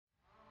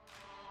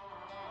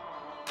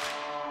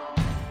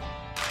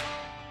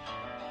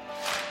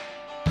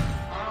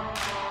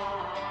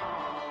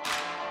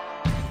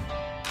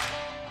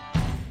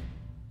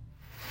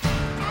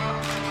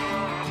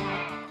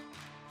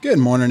Good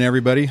morning,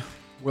 everybody.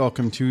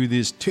 Welcome to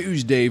this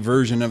Tuesday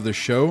version of the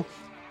show.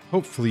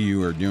 Hopefully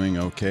you are doing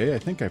okay. I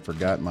think I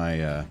forgot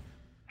my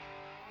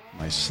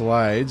my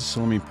slides, so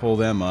let me pull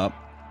them up.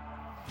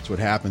 That's what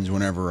happens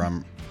whenever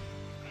I'm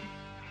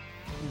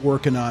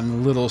working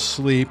on little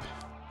sleep,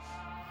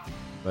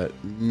 but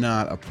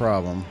not a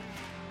problem.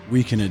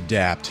 We can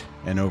adapt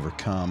and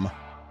overcome.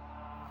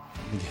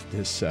 Let me get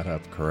this set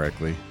up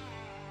correctly.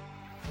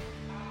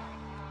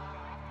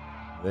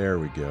 There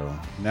we go.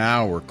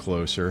 Now we're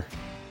closer.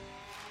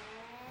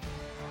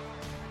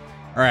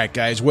 All right,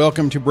 guys,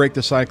 welcome to Break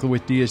the Cycle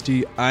with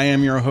DSD. I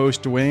am your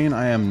host, Dwayne.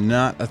 I am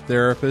not a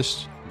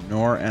therapist,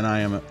 nor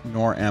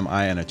am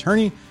I an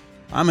attorney.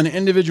 I'm an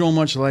individual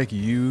much like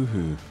you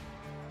who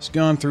has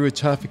gone through a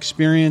tough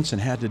experience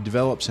and had to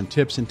develop some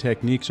tips and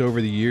techniques over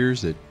the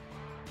years that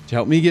to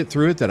help me get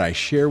through it that I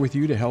share with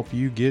you to help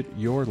you get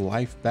your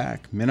life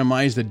back,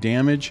 minimize the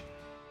damage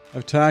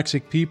of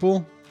toxic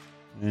people,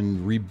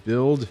 and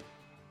rebuild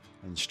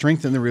and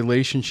strengthen the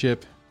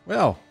relationship,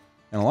 well,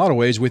 in a lot of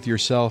ways with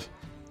yourself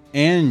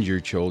and your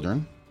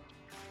children.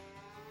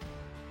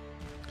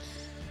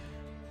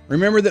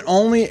 Remember that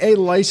only a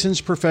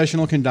licensed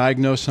professional can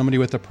diagnose somebody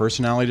with a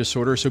personality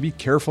disorder, so be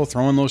careful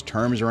throwing those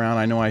terms around.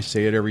 I know I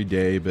say it every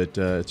day, but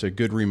it's a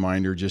good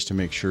reminder just to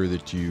make sure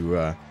that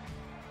you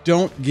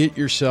don't get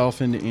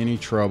yourself into any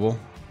trouble.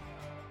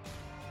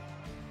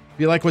 If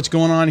you like what's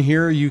going on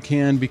here, you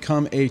can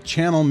become a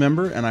channel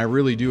member, and I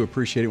really do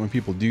appreciate it when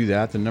people do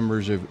that. The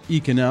numbers are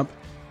eking up.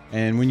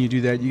 And when you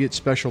do that, you get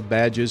special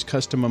badges,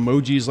 custom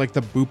emojis like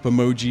the boop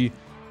emoji,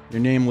 your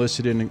name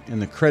listed in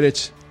the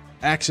credits,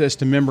 access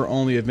to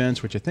member-only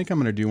events, which I think I'm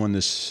going to do one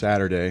this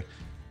Saturday,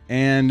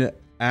 and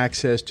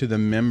access to the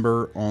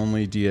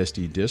member-only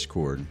DSD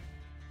Discord.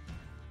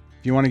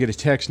 If you want to get a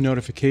text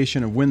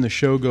notification of when the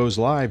show goes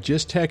live,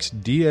 just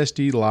text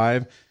DSD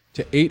Live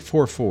to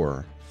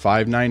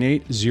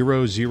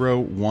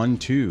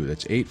 844-598-0012.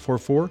 That's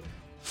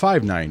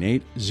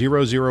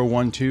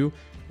 844-598-0012.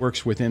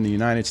 Works within the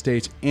United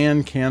States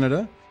and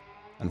Canada.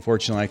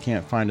 Unfortunately, I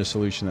can't find a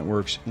solution that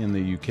works in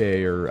the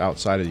UK or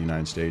outside of the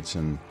United States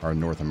or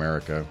North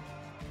America.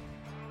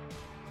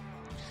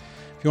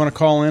 If you want to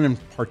call in and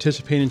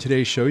participate in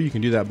today's show, you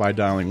can do that by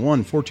dialing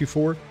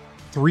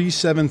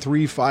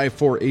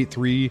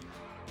 1-424-373-5483,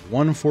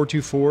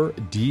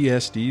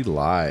 1-424-DSD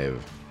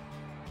Live.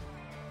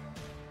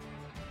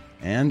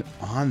 And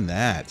on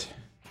that,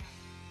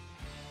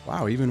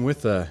 wow, even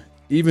with the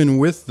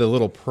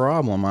little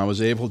problem, I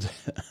was able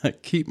to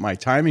keep my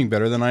timing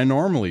better than I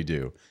normally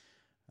do.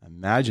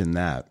 Imagine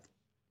that.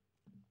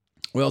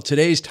 Well,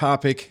 today's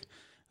topic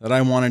that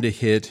I wanted to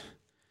hit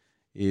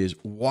is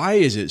why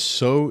is it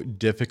so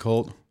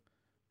difficult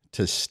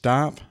to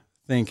stop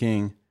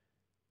thinking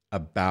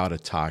about a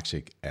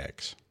toxic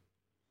ex?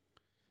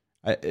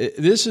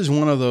 This is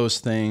one of those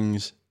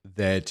things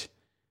that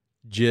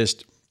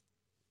just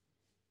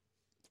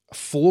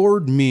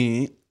floored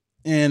me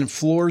when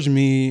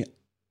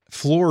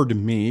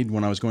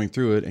I was going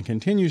through it, and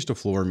continues to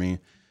floor me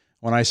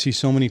when I see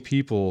so many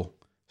people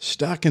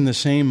stuck in the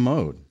same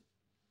mode.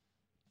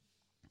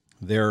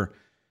 They're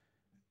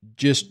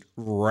just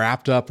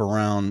wrapped up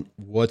around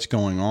what's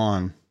going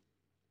on,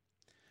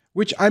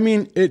 which, I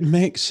mean, it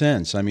makes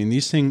sense. I mean,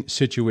 these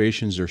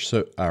situations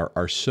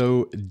are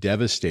so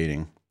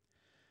devastating,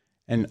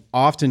 and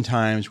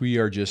oftentimes we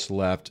are just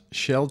left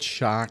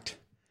shell-shocked,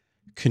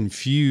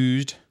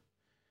 confused,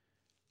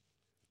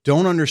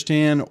 don't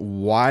understand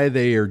why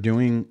they are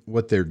doing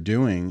what they're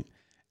doing,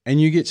 and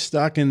you get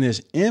stuck in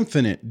this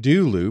infinite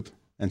do loop.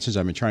 And since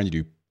I've been trying to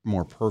do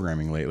more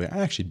programming lately, I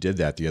actually did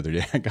that the other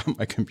day. I got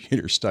my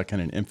computer stuck in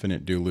an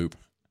infinite do loop,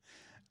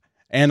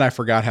 and I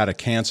forgot how to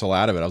cancel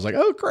out of it. I was like,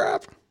 oh,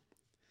 crap.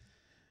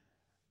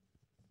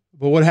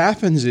 But what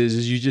happens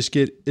is you just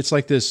get, it's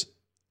like this,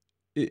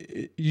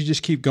 you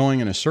just keep going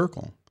in a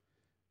circle,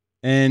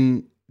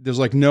 and there's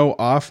like no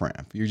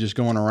off-ramp. You're just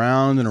going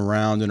around and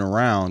around and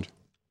around.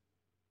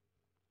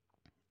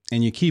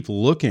 And you keep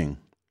looking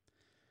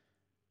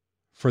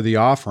for the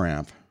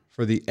off-ramp,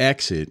 for the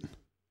exit,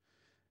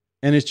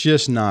 and it's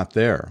just not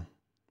there.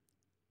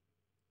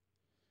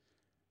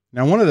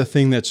 Now, one of the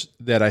things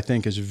that I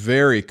think is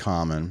very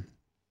common,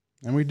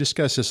 and we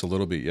discussed this a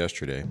little bit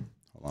yesterday.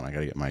 Hold on, I got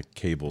to get my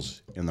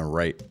cables in the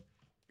right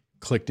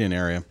clicked in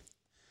area.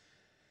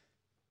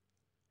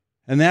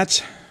 And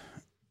that's,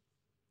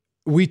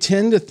 we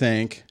tend to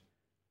think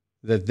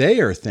that they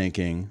are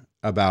thinking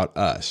about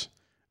us,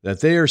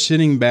 that they are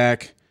sitting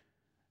back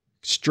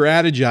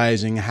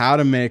strategizing how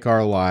to make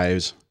our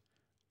lives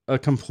a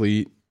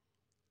complete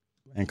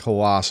and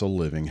colossal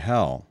living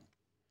hell.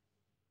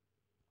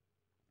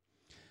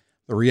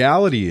 The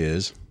reality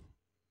is,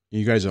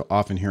 you guys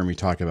often hear me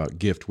talk about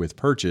gift with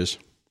purchase.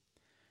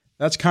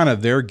 That's kind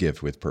of their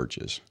gift with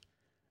purchase.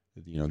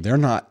 You know, they're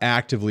not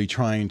actively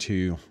trying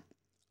to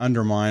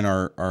undermine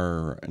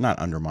our not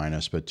undermine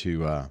us, but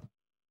to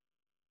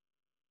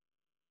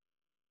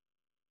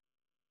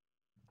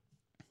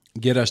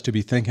get us to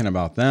be thinking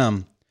about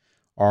them,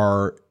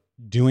 are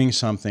doing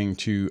something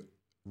to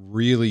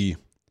really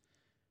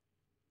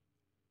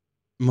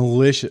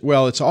malicious.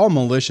 Well, it's all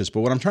malicious,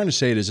 but what I'm trying to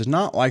say is it's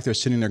not like they're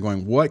sitting there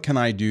going, what can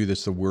I do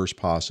that's the worst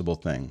possible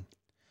thing?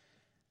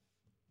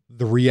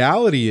 The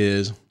reality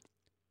is,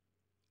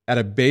 at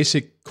a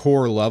basic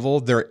core level,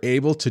 they're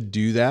able to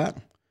do that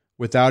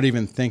without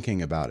even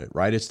thinking about it,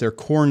 right? It's their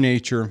core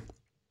nature.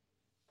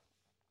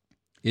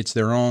 It's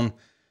their own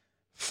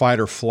fight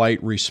or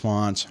flight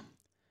response.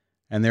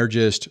 And they're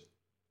just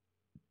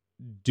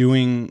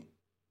doing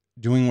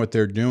what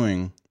they're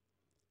doing,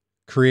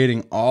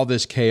 creating all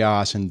this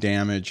chaos and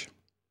damage.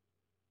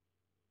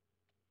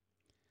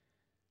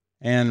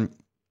 And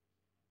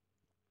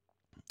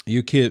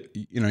you're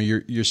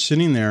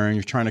sitting there and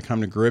you're trying to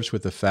come to grips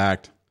with the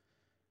fact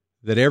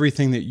that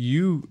everything that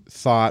you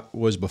thought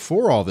was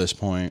before all this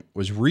point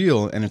was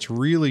real, and it's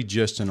really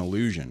just an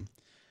illusion.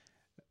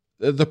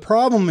 The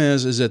problem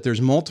is that there's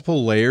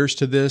multiple layers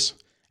to this,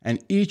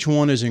 and each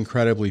one is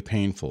incredibly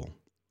painful.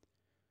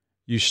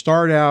 You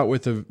start out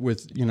with I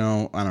don't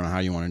know how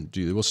you want to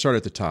do it. We'll start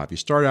at the top. You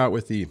start out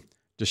with the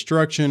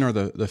destruction or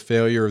the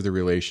failure of the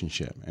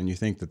relationship, and you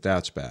think that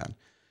that's bad.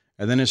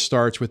 And then it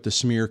starts with the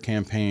smear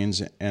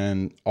campaigns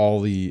and all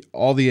the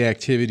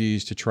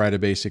activities to try to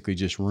basically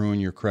just ruin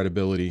your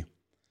credibility,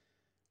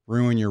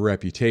 ruin your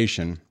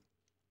reputation.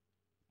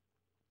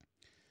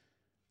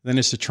 Then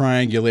it's the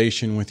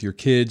triangulation with your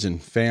kids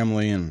and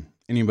family and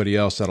anybody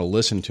else that'll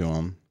listen to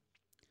them.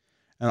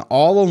 And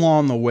all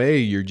along the way,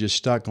 you're just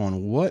stuck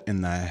on what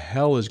in the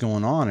hell is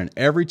going on? And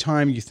every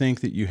time you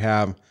think that you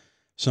have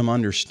some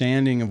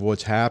understanding of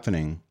what's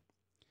happening,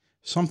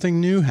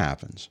 something new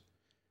happens.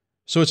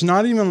 So it's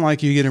not even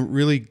like you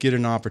really get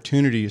an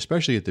opportunity,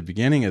 especially at the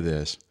beginning of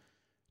this,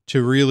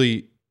 to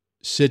really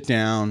sit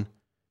down,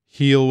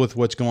 heal with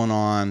what's going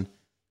on,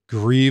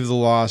 grieve the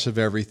loss of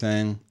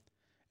everything.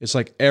 It's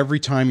like every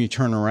time you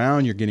turn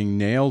around, you're getting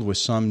nailed with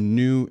some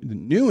new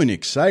and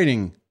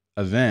exciting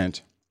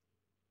event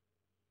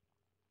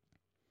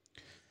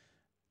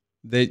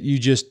that you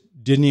just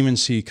didn't even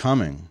see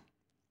coming.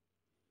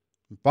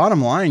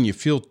 Bottom line, you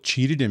feel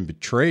cheated and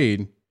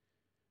betrayed,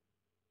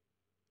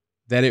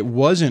 that it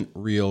wasn't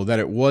real, that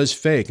it was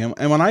fake. And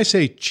when I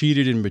say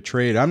cheated and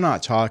betrayed, I'm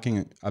not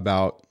talking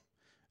about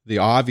the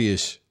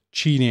obvious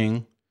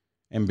cheating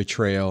and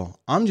betrayal.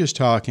 I'm just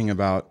talking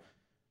about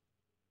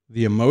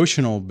the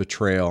emotional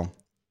betrayal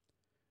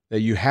that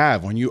you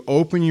have when you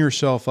open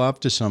yourself up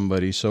to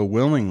somebody so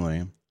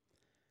willingly,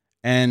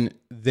 and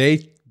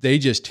they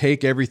just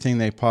take everything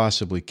they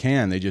possibly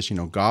can. They just,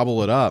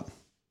 gobble it up.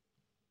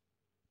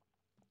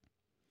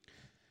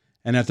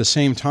 And at the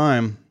same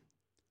time,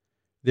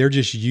 they're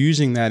just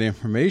using that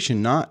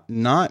information, not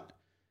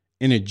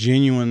in a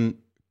genuine,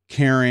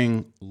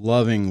 caring,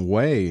 loving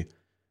way,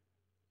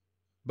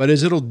 but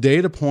as little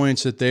data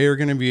points that they are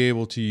going to be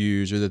able to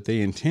use or that they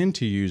intend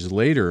to use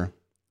later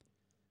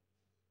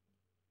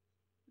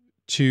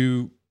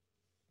to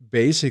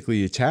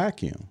basically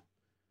attack you.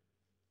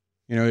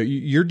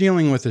 You're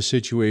dealing with a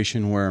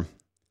situation where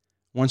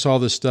once all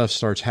this stuff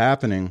starts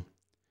happening,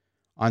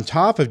 on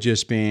top of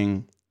just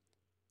being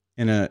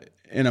in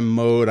a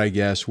mode, I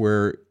guess,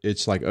 where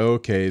it's like,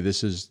 okay,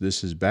 this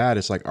is bad.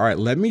 It's like, all right,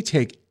 let me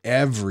take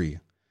every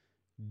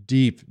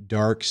deep,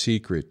 dark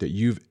secret that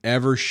you've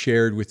ever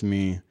shared with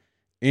me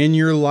in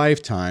your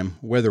lifetime,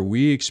 whether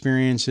we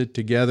experience it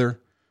together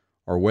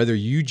or whether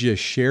you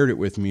just shared it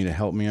with me to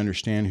help me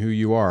understand who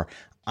you are.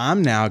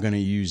 I'm now going to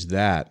use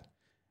that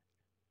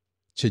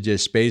to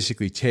just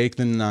basically take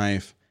the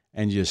knife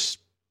and just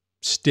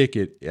stick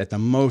it at the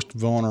most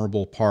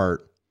vulnerable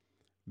part,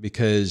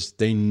 because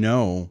they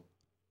know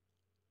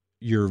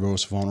your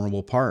most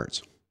vulnerable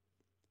parts.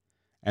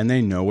 And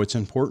they know what's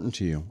important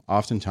to you.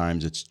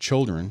 Oftentimes it's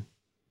children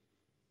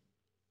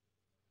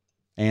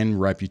and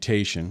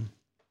reputation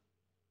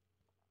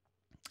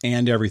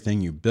and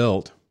everything you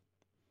built.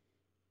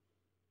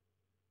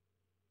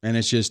 And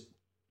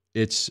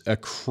it's a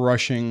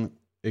crushing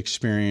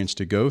experience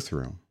to go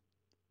through.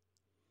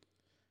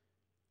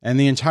 And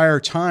the entire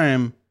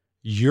time,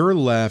 you're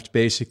left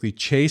basically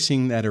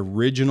chasing that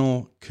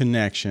original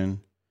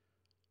connection,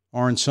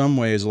 or in some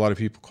ways, a lot of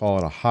people call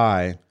it a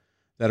high,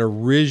 that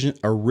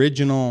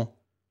original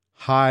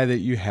high that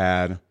you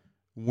had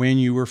when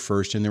you were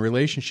first in the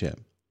relationship.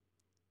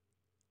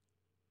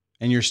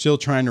 And you're still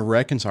trying to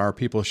reconcile,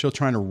 people are still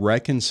trying to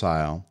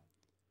reconcile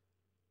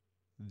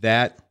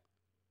that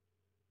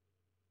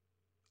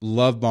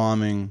love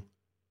bombing,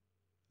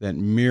 that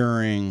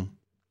mirroring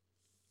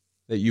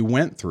that you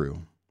went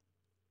through.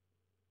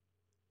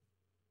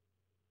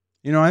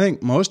 I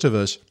think most of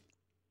us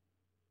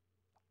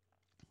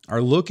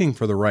are looking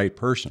for the right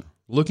person,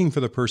 looking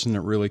for the person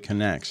that really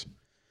connects.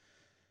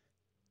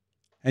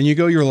 And you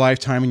go your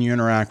lifetime and you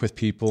interact with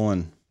people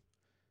and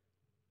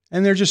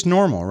they're just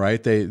normal,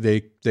 right?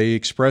 They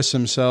express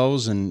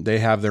themselves and they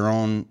have their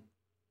own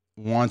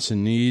wants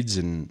and needs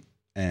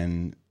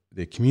and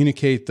they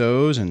communicate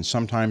those, and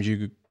sometimes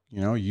you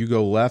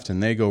go left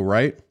and they go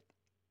right.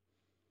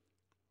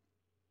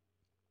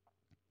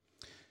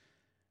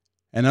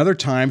 And other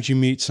times you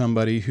meet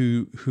somebody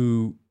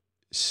who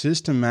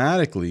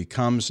systematically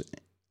comes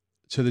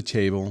to the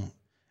table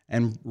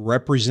and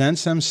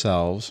represents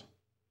themselves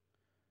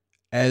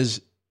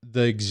as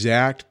the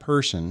exact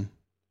person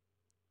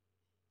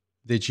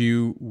that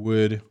you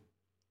would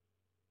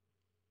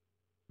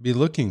be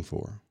looking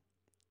for.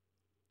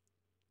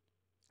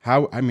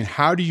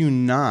 How do you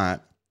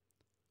not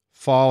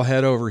fall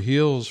head over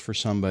heels for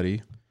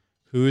somebody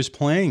who is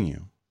playing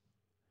you?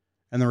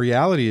 And the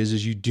reality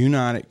is you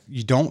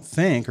don't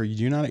think, or you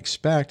do not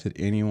expect that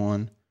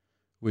anyone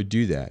would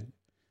do that.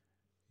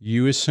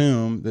 You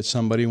assume that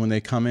somebody, when they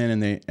come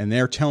in and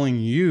they're telling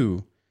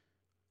you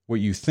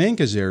what you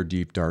think is their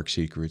deep, dark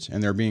secrets,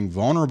 and they're being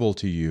vulnerable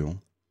to you,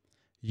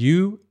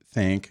 you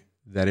think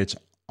that it's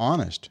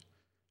honest,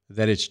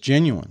 that it's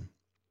genuine.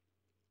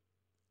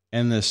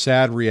 And the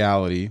sad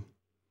reality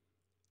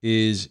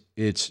is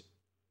it's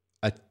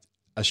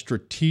a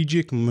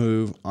strategic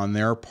move on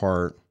their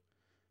part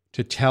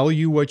to tell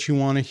you what you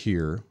want to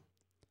hear,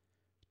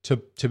 to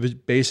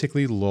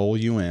basically lull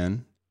you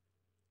in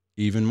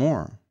even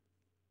more.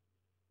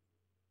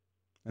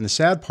 And the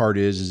sad part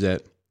is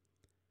that,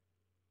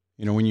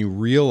 when you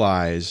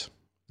realize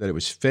that it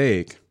was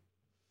fake,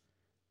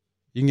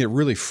 you can get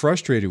really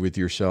frustrated with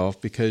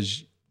yourself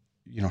because,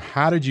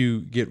 how did you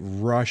get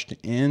rushed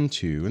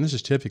into, and this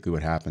is typically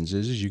what happens,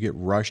 is you get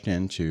rushed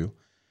into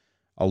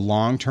a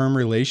long-term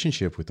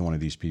relationship with one of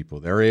these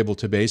people. They're able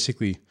to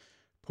basically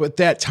put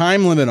that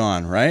time limit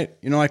on, right?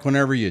 Like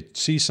whenever you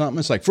see something,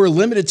 it's like for a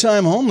limited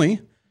time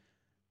only,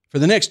 for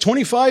the next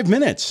 25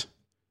 minutes.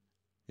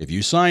 If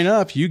you sign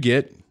up, you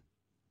get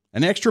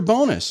an extra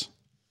bonus.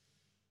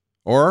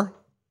 Or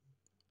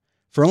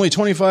for only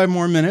 25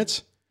 more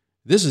minutes,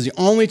 this is the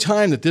only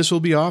time that this will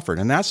be offered.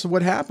 And that's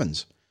what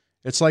happens.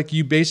 It's like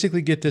you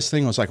basically get this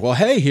thing. It's like, well,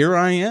 hey, here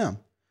I am.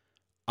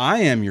 I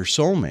am your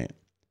soulmate.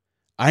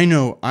 I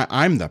know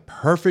I'm the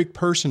perfect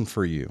person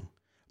for you.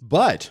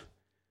 But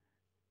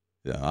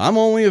I'm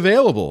only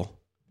available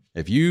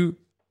if you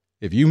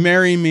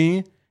marry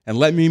me and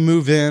let me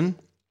move in,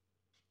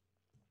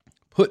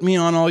 put me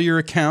on all your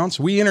accounts.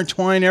 We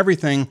intertwine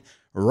everything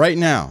right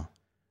now.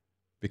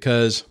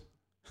 Because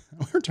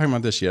we were talking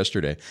about this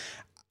yesterday.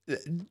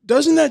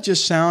 Doesn't that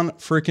just sound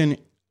freaking,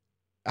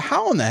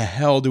 how in the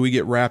hell do we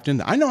get wrapped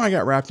into? I know I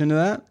got wrapped into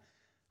that.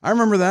 I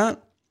remember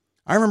that.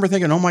 I remember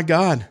thinking, oh my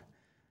God,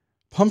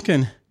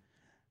 Pumpkin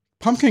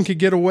could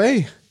get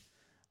away.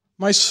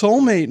 My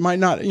soulmate might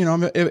not,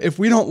 if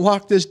we don't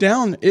lock this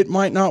down, it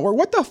might not work.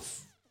 What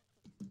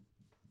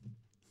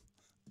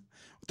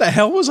the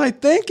hell was I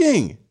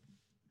thinking?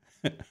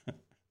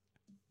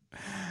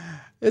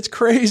 It's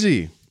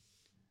crazy.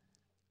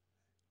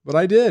 But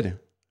I did.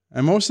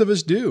 And most of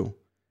us do.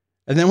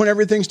 And then when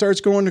everything starts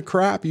going to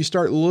crap, you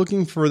start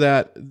looking for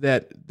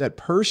that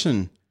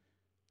person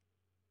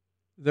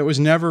that was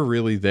never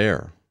really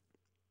there.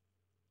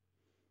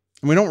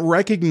 And we don't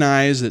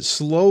recognize that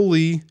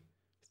slowly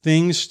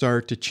things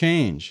start to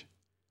change.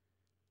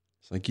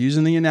 It's like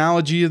using the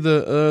analogy of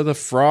the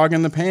frog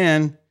in the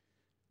pan.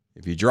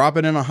 If you drop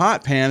it in a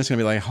hot pan, it's going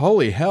to be like,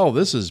 holy hell,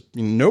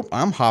 nope,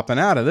 I'm hopping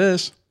out of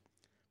this.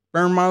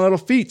 Burn my little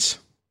feet.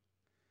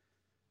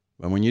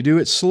 But when you do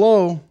it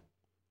slow,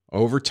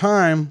 over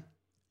time,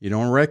 you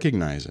don't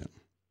recognize it.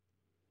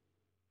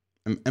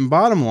 And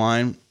bottom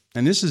line,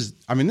 and this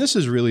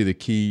is really the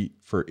key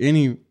for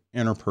any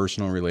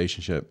interpersonal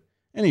relationship,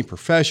 any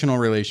professional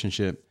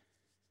relationship.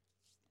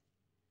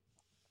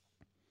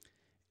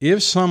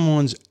 If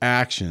someone's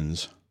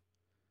actions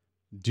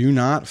do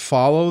not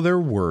follow their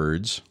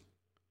words,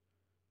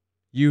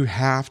 you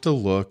have to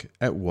look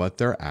at what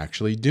they're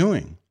actually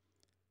doing.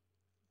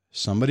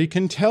 Somebody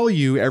can tell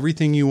you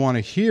everything you want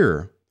to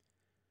hear,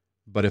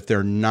 but if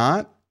they're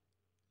not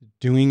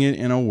doing it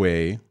in a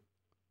way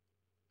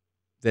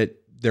that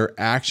their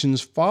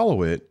actions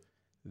follow it,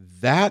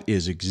 that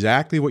is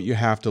exactly what you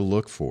have to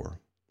look for.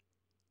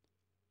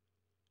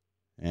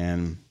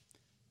 And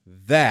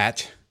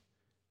that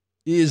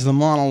is the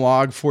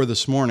monologue for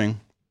this morning.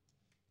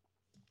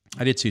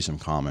 I did see some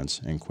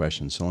comments and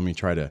questions, so let me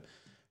try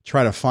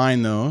to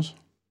find those.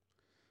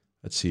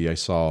 Let's see, I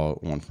saw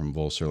one from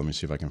Volser. Let me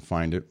see if I can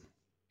find it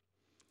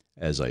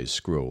as I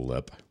scroll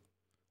up.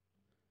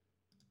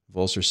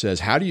 Volser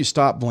says, how do you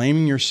stop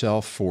blaming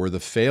yourself for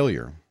the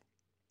failure?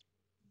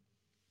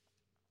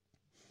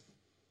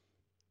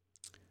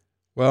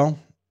 Well,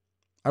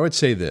 I would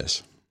say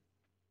this.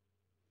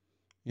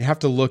 You have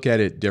to look at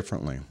it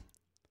differently.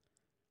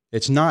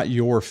 It's not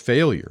your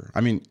failure.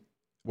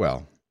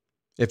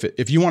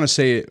 If you want to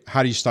say,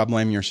 how do you stop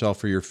blaming yourself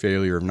for your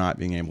failure of not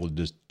being able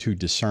to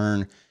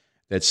discern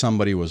that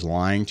somebody was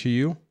lying to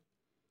you?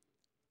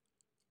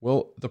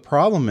 Well, the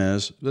problem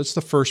is, that's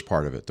the first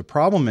part of it. The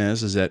problem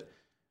is that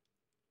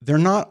they're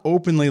not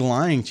openly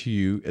lying to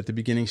you at the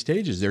beginning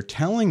stages. They're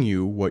telling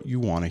you what you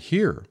want to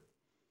hear.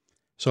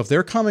 So if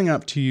they're coming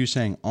up to you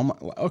saying,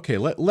 okay,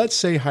 let's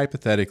say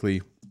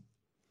hypothetically,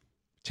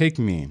 take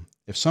me.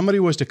 If somebody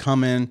was to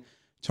come in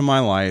to my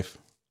life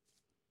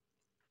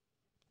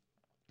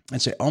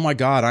and say, oh my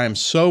God, I am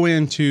so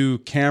into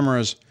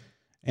cameras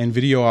and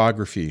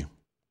videography.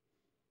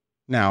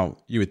 Now,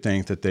 you would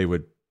think that they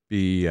would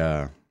be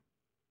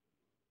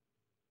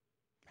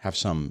have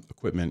some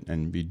equipment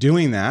and be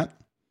doing that.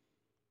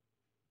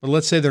 But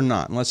let's say they're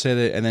not. And let's say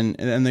that, and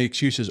then the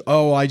excuse is,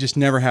 oh, I just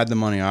never had the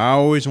money. I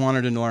always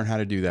wanted to learn how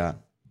to do that.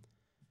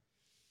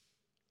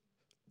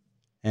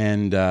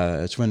 And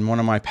it's when one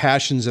of my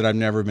passions that I've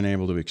never been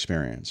able to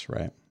experience,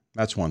 right?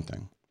 That's one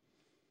thing.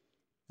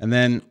 And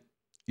then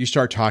you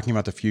start talking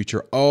about the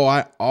future. Oh,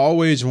 I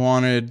always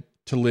wanted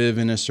to live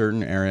in a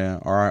certain area,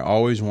 or I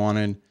always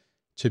wanted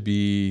to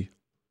be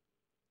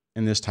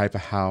in this type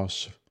of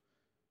house.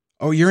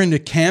 Oh, you're into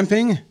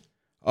camping?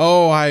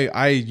 Oh,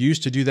 I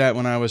used to do that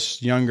when I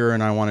was younger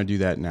and I want to do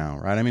that now,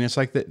 right? I mean, it's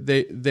like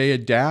they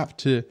adapt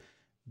to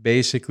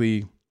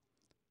basically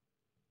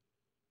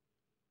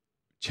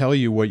tell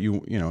you what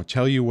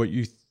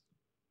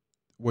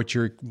what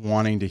you're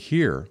wanting to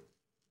hear.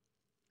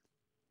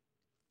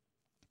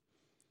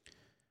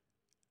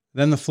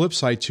 Then the flip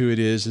side to it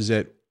is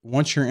that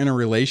once you're in a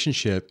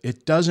relationship,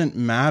 it doesn't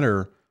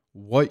matter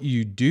what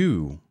you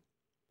do.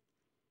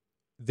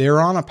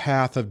 They're on a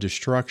path of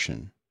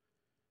destruction.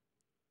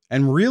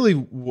 And really,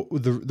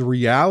 the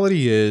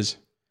reality is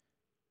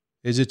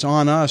it's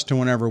on us to,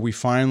 whenever we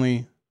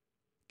finally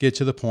get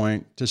to the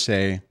point to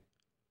say,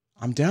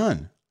 I'm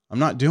done. I'm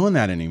not doing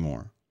that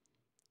anymore.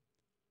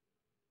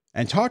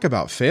 And talk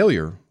about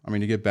failure. I mean,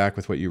 to get back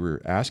with what you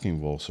were asking,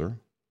 Volser.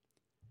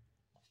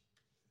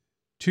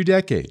 2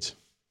 decades.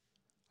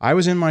 I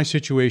was in my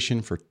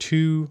situation for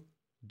 2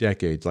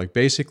 decades, like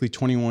basically the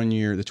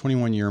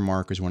 21-year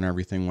mark is when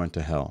everything went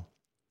to hell.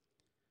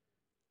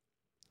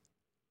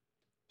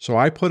 So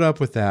I put up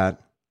with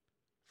that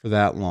for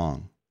that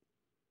long.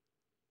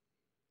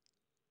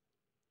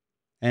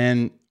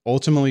 And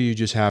ultimately, you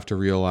just have to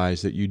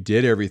realize that you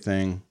did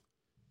everything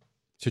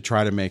to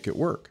try to make it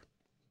work.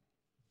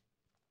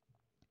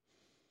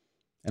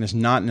 And it's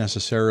not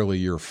necessarily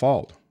your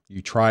fault.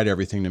 You tried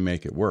everything to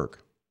make it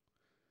work.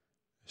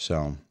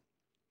 So,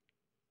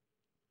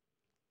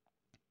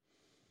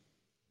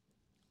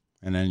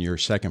 and then your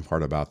second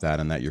part about that,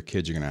 and that your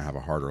kids are going to have a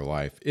harder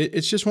life.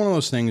 It's just one of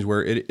those things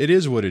where it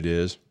is what it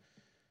is.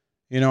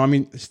 You know, I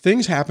mean,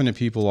 things happen to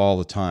people all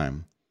the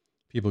time.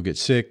 People get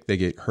sick, they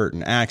get hurt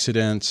in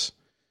accidents.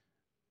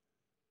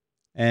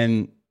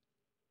 And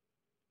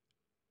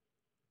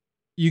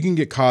you can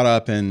get caught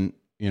up in,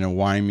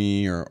 why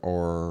me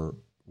or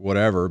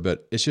whatever,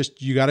 but it's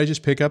just, you got to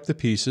just pick up the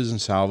pieces and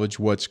salvage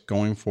what's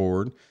going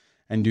forward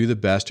and do the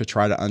best to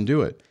try to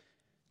undo it.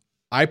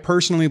 I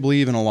personally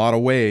believe in a lot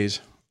of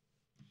ways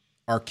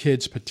our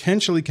kids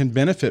potentially can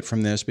benefit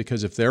from this,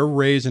 because if they're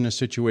raised in a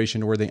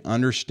situation where they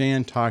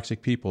understand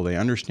toxic people, they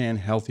understand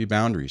healthy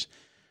boundaries,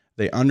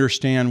 they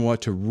understand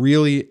what to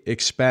really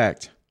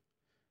expect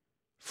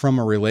from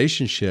a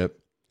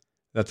relationship,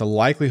 that the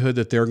likelihood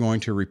that they're going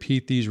to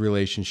repeat these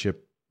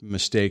relationship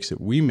mistakes that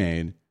we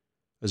made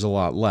is a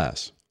lot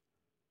less.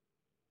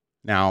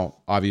 Now,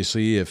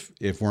 obviously, if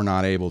we're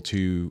not able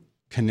to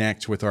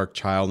connect with our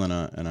child in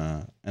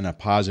a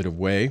positive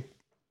way,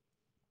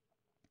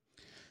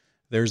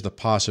 there's the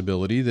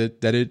possibility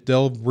that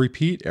they'll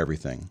repeat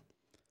everything.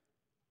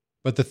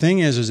 But the thing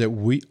is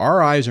that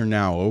our eyes are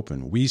now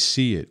open. We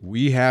see it.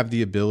 We have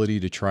the ability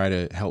to try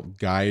to help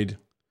guide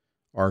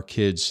our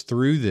kids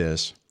through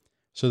this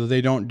so that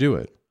they don't do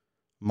it.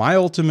 My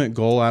ultimate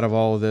goal out of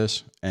all of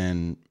this,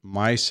 and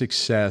my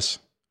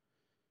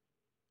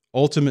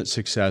ultimate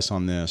success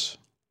on this,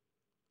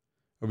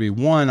 would be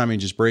one,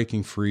 just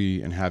breaking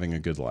free and having a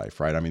good life,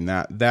 right? I mean,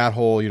 that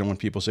whole, when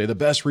people say the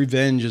best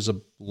revenge is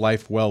a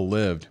life well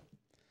lived.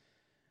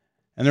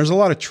 And there's a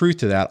lot of truth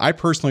to that. I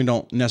personally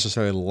don't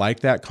necessarily like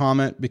that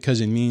comment, because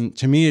to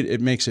me, it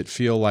makes it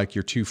feel like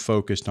you're too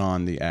focused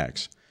on the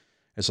ex.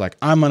 It's like,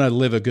 I'm going to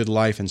live a good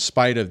life in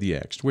spite of the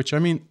ex, which,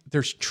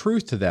 there's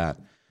truth to that,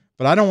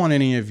 but I don't want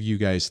any of you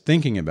guys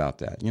thinking about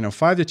that.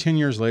 5 to 10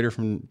 years later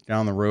from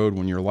down the road,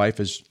 when your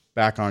life is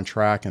back on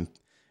track and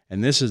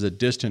this is a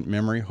distant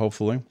memory,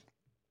 hopefully,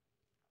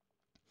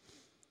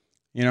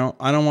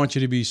 I don't want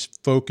you to be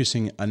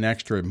focusing an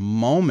extra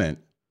moment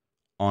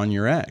on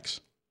your ex.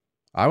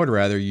 I would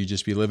rather you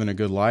just be living a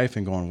good life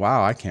and going,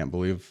 wow, I can't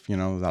believe,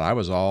 that I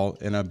was all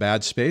in a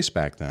bad space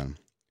back then.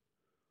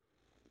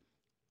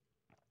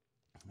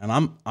 And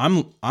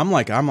I'm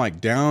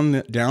like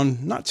down,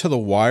 not to the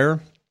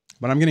wire,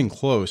 but I'm getting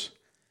close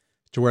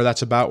to where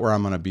that's about where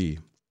I'm going to be.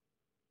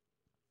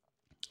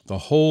 The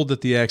hold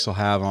that the ex will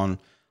have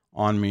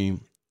on me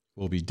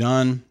will be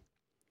done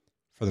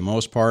for the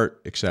most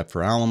part, except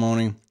for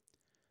alimony,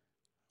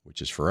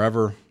 which is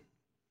forever.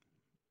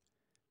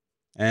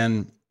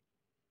 And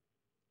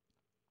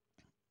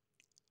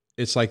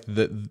it's like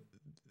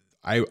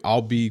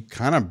I'll be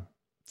kind of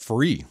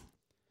free.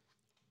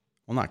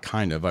 Well, not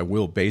kind of, I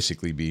will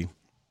basically be.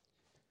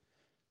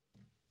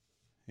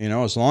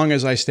 As long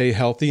as I stay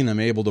healthy and I'm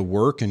able to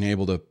work and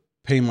able to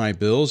pay my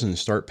bills and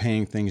start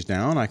paying things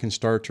down, I can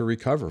start to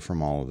recover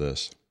from all of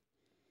this.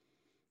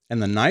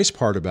 And the nice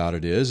part about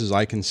it is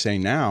I can say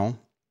now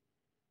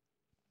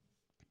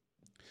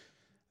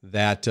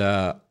that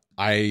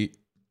I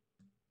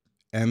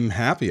am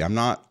happy. I'm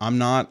not,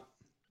 let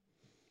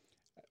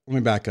me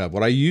back up.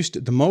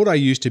 The mode I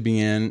used to be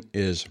in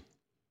is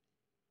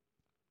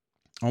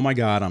oh my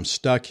God, I'm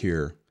stuck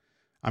here.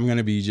 I'm going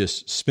to be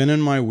just spinning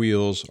my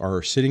wheels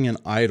or sitting in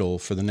idle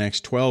for the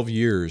next 12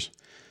 years,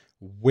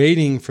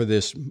 waiting for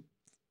this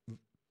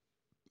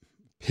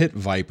pit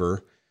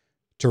viper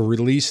to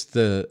release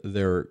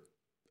their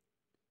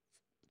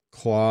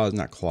claws,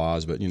 not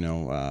claws, but,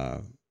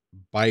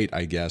 bite,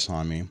 I guess,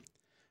 on me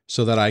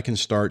so that I can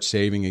start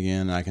saving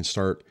again. I can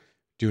start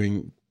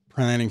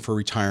planning for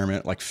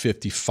retirement like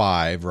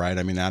 55, right?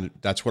 I mean,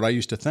 that's what I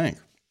used to think.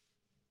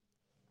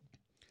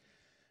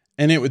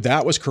 And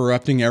that was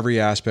corrupting every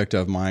aspect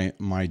of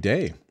my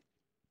day.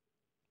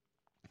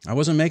 I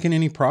wasn't making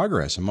any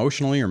progress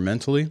emotionally or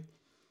mentally.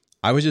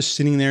 I was just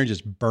sitting there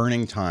just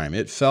burning time.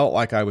 It felt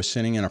like I was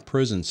sitting in a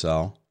prison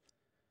cell,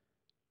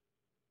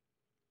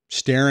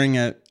 staring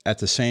at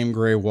the same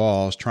gray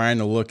walls, trying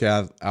to look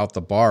out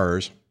the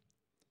bars.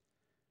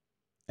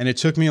 And it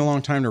took me a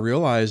long time to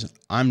realize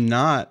I'm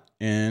not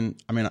in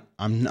a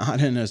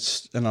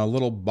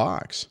little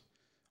box.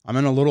 I'm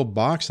in a little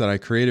box that I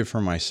created for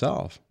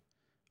myself.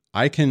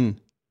 I can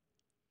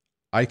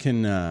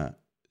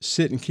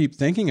sit and keep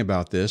thinking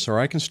about this, or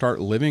I can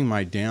start living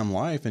my damn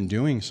life and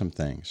doing some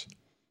things.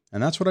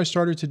 And that's what I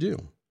started to do.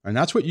 And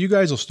that's what you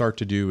guys will start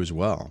to do as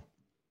well.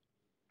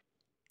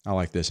 I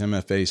like this.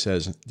 MFA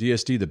says,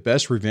 DSD, the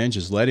best revenge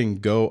is letting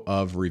go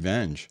of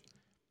revenge.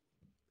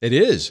 It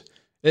is.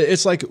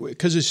 It's like,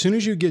 because as soon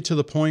as you get to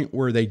the point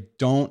where they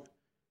don't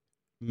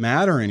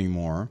matter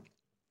anymore,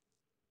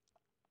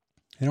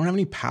 they don't have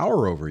any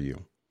power over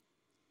you.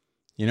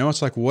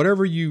 It's like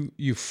whatever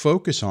you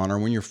focus on, or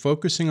when you're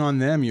focusing on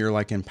them, you're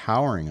like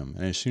empowering them.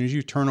 And as soon as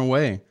you turn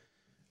away,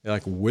 they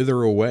like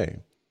wither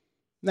away.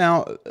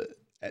 Now,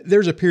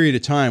 there's a period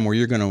of time where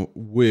you're going to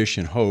wish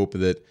and hope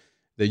that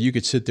you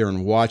could sit there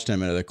and watch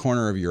them out of the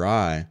corner of your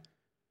eye,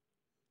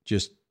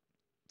 just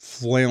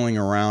flailing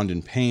around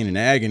in pain and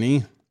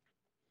agony.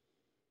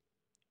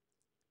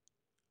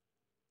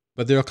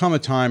 But there'll come a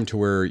time to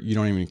where you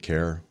don't even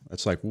care.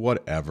 It's like,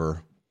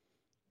 whatever.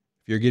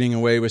 If you're getting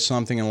away with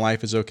something and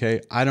life is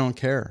okay, I don't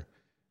care.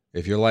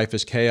 If your life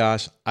is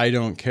chaos, I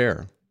don't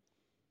care.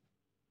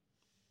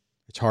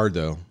 It's hard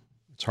though.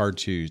 It's hard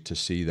to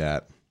see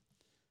that.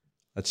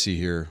 Let's see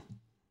here.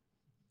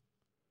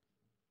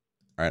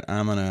 All right,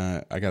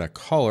 I got a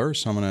caller,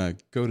 so I'm going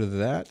to go to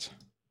that.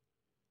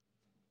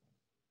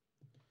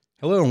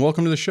 Hello and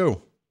welcome to the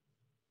show.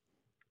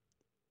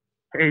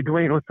 Hey,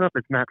 Dwayne, what's up?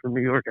 It's Matt from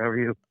New York. How are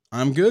you?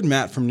 I'm good,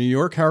 Matt from New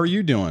York. How are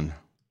you doing?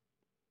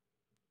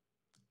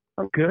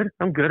 I'm good.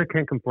 I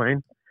can't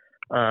complain.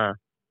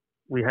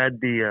 We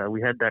had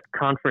that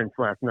conference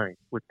last night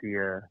with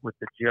the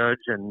judge,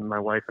 and my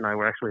wife and I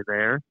were actually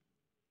there.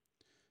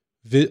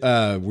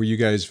 Were you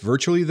guys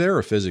virtually there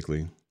or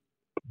physically?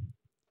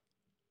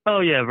 Oh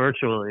yeah,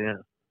 virtually, yeah.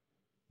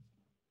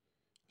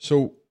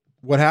 So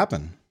what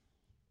happened?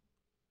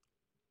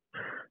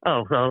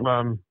 Oh,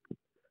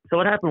 so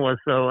what happened was,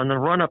 so in the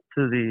run up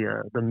to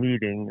the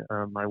meeting,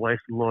 my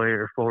wife's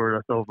lawyer forwarded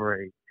us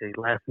over a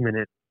last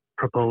minute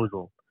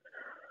proposal.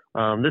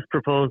 This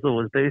proposal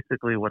was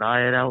basically what I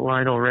had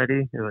outlined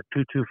already, a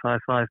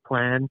 2255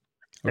 plan.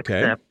 Okay.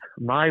 Except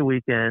my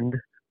weekend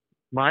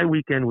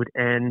would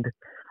end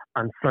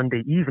on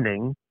Sunday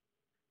evening,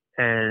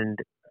 and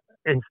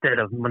instead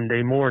of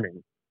Monday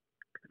morning.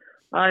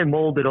 I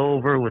mulled it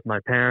over with my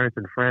parents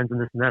and friends and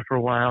this and that for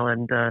a while,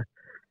 and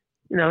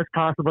it's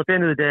possible. At the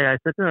end of the day, I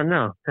said,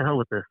 no, to hell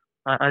with this.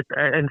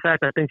 In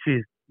fact, I think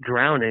she's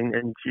drowning,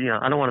 and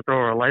I don't want to throw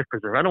her a life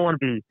preserver. I don't want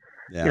to be,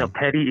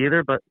 petty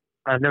either, but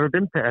I've never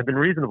been petty. I've been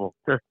reasonable,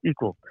 just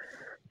equal.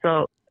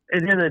 So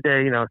at the end of the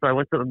day, so I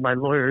went to my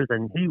lawyers,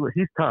 and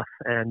he's tough,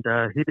 and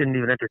he didn't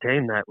even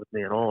entertain that with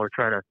me at all, or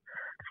try to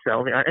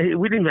sell me.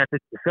 We didn't even have to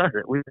discuss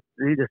it.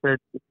 He just said,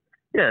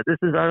 yeah, this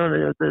is, I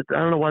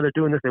don't know why they're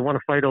doing this. They want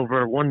to fight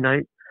over one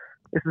night.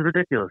 This is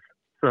ridiculous.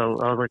 So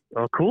I was like,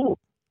 oh, cool.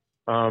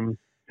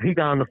 He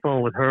got on the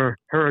phone with her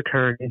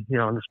attorney,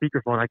 on the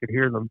speakerphone. I could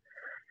hear them.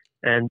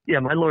 And yeah,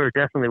 my lawyer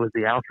definitely was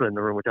the alpha in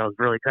the room, which I was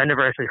I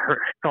never actually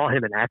saw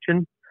him in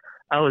action.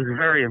 I was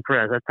very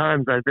impressed. At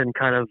times I've been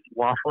kind of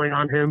waffling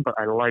on him, but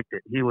I liked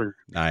it. He was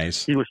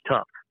nice. He was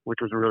tough, which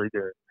was really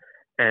good.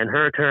 And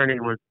her attorney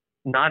was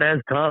not as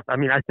tough. I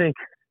mean,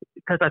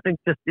 because I think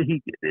just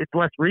it's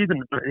less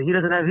reason. He's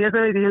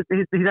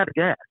out of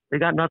gas. They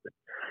got nothing.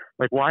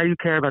 Like, why do you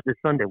care about this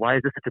Sunday? Why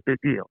is this such a big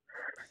deal?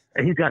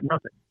 And he's got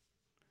nothing.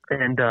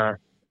 And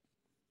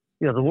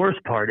the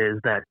worst part is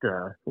that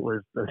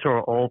I'm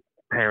sure all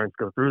parents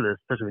go through this,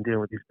 especially when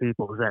dealing with these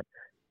people, is that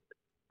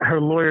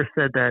her lawyer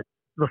said that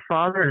the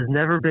father has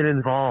never been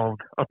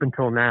involved up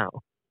until now.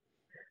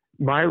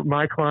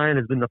 My client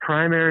has been the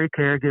primary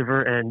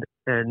caregiver, and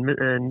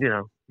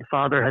the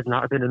father has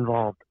not been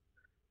involved.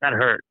 That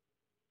hurt.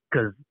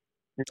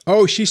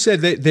 She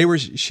said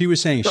she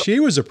was saying she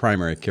was a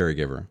primary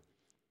caregiver.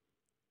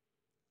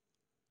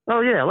 Oh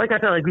yeah, like I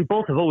said, like we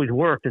both have always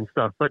worked and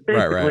stuff, but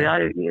basically,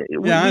 right.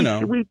 I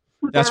know.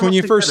 That's when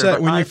you first said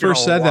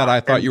that.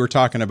 I thought you were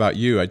talking about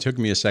you. It took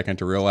me a second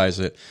to realize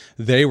that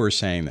they were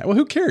saying that. Well,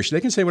 who cares?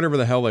 They can say whatever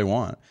the hell they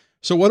want.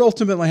 So what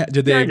ultimately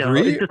did they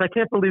agree? It's just I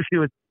can't believe she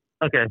was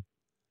okay.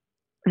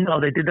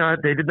 No, they did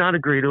not. They did not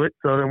agree to it.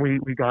 So then we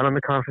got on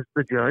the conference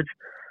with the judge.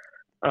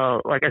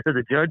 Like I said,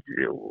 the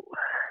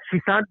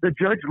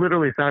judge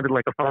literally sounded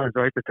like a father's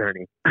rights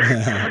attorney.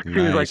 She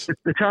was like,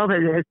 the child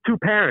has two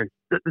parents.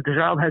 The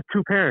child has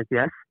two parents.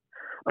 Yes.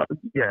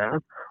 Yeah.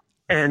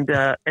 And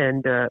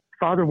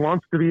father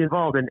wants to be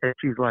involved. And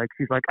she's like,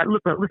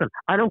 listen,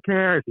 I don't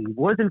care if he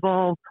was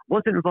involved,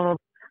 wasn't involved.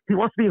 He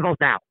wants to be involved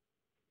now.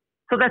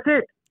 So that's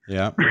it.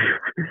 Yeah.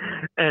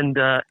 And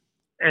at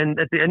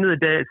the end of the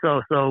day,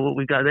 so what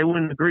we got, they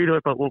wouldn't agree to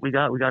it, but what we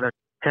got a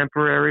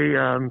temporary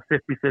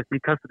 50-50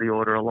 custody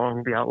order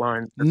along the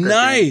outline.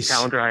 Nice. The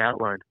calendar I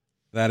outlined.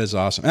 That is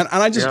awesome. And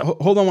I just,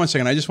 hold on one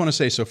second. I just want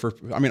to say,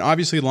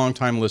 obviously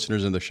longtime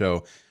listeners of the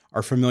show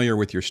are familiar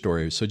with your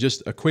story. So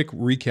just a quick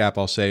recap,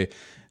 I'll say.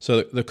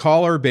 So the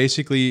caller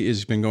basically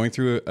has been going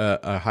through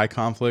a high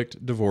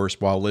conflict divorce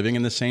while living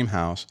in the same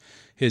house.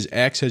 His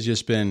ex has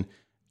just been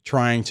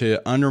trying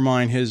to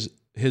undermine his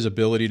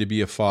ability to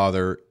be a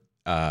father,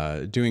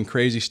 doing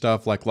crazy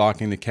stuff like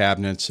locking the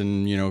cabinets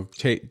and,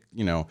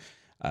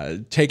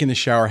 taking the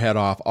shower head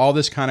off, all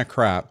this kind of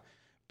crap.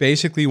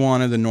 Basically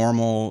wanted the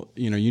normal,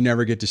 you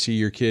never get to see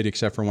your kid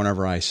except for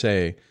whenever I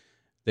say.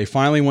 They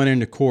finally went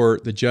into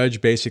court. The judge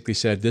basically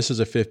said, this is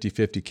a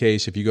 50-50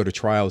 case. If you go to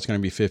trial, it's going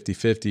to be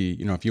 50-50.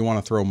 If you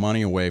want to throw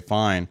money away,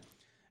 fine.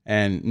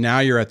 And now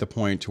you're at the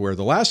point to where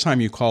the last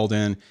time you called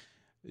in,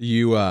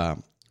 you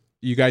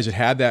guys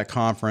had that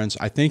conference.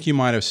 I think you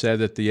might have said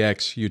that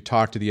you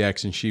talked to the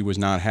ex and she was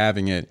not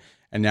having it.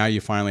 And now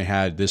you finally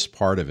had this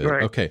part of it.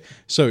 Right. Okay.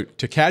 So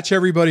to catch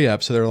everybody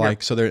up, so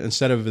they're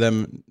instead of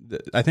them,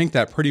 I think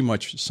that pretty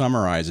much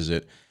summarizes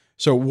it.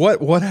 So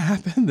what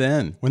happened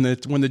then when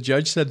the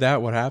judge said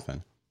that? What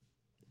happened?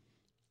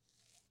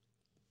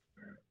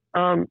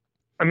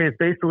 It's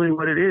basically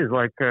what it is.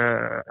 Like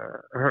her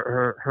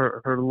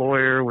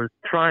lawyer was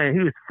trying. He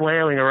was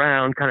flailing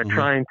around, kind of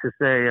trying to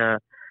say,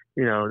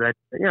 she's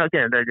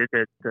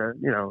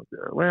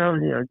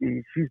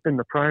been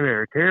the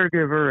primary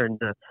caregiver and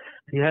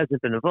he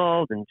hasn't been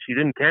involved, and she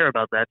didn't care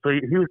about that. So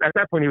he was at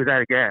that point he was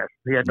out of gas.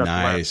 He had nothing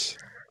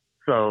left.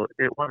 So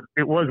it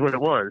was what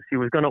it was. She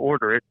was going to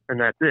order it, and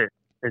that's it.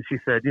 And she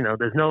said,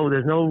 there's no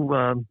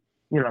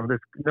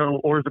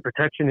orders of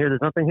protection here.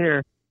 There's nothing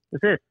here.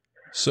 That's it.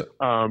 So,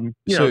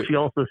 she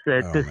also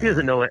said, because she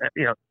doesn't know it,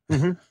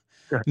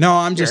 No,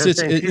 I'm just,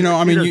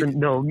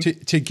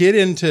 to get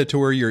into to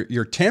where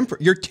your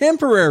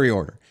temporary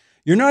order,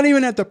 you're not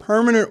even at the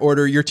permanent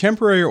order. Your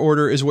temporary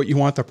order is what you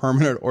want the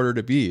permanent order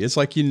to be. It's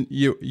like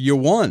you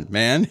won,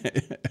 man.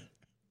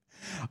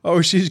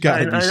 Oh, she's got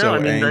to be so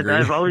angry.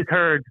 I've always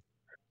heard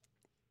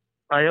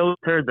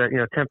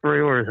that,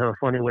 temporary orders have a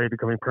funny way of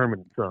becoming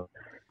permanent. So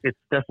it's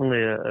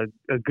definitely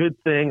a good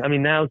thing. I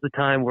mean, now's the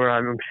time where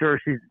I'm sure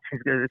she's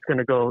going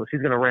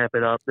to ramp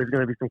it up. There's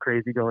going to be some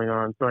crazy going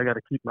on. So I got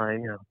to keep my,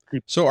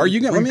 So are you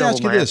going to, let me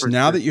ask you this,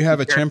 now that you have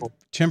a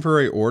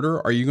temporary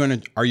order, are you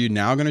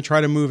now going to try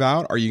to move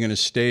out? Are you going to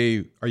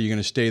stay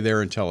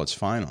there until it's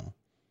final?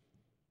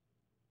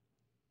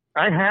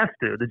 I have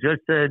to. The judge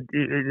said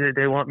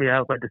they want me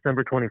out by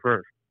December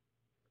 21st.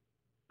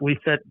 We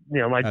said,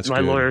 my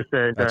lawyer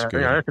said,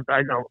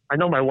 I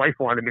know my wife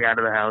wanted me out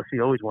of the house.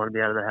 She always wanted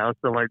me out of the house.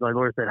 So my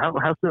lawyer said, how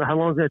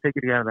long is it going to take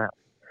you to get out of the house?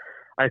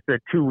 I said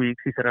 2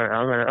 weeks. He said, all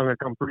right, I'm going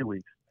to come 3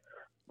 weeks.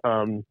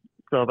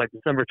 So by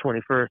December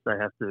 21st, I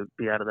have to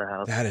be out of the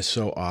house. That is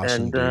so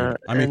awesome, dude.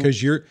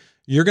 Because you're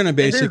going to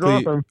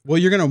basically, awesome. Well,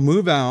 you're going to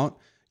move out.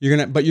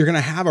 But you're going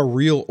to have a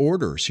real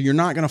order. So you're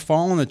not going to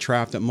fall in the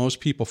trap that most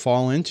people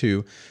fall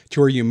into, to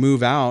where you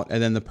move out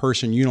and then the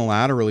person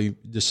unilaterally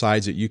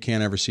decides that you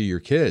can't ever see your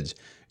kids.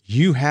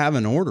 You have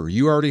an order.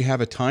 You already have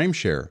a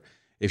timeshare.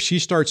 If she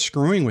starts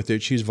screwing with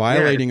it, she's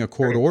violating a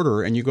court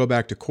order, and you go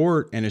back to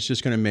court, and it's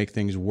just going to make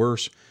things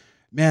worse.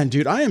 Man,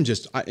 dude, I'm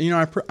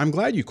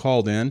glad you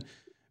called in.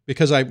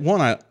 Because of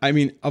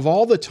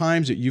all the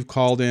times that you've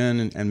called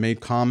in and made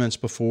comments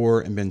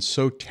before and been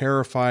so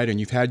terrified, and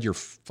you've had your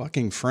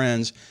fucking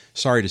friends,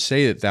 sorry to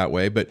say it that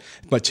way, but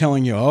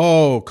telling you,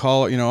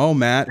 oh,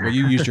 Matt, well,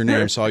 you used your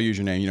name, so I'll use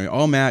your name.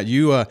 Oh, Matt,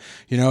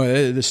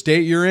 the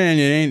state you're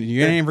in,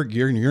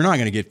 you're not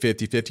going to get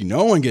 50-50.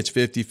 No one gets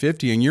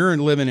 50-50, and you're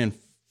living in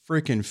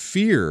freaking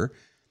fear.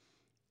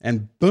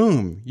 And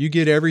boom, you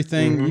get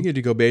everything. Mm-hmm. You get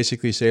to go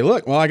basically say,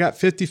 look, well, I got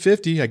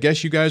 50-50. I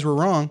guess you guys were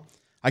wrong.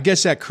 I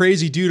guess that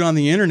crazy dude on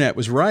the internet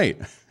was right.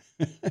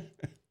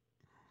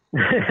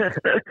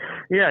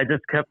 Yeah, I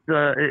just kept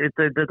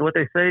what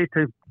they say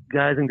to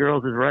guys and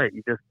girls is right.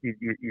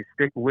 You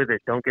stick with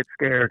it. Don't get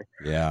scared.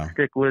 Yeah.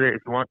 Stick with it.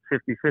 If you want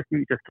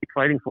 50-50, just keep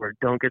fighting for it.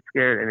 Don't get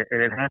scared,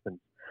 and it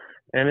happens.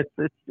 And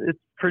it's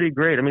pretty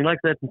great. I mean, like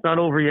I said, it's not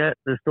over yet.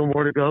 There's still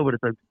more to go, but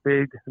it's a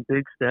big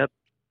step.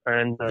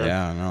 And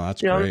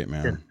that's great,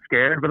 man. I'm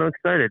scared, but I'm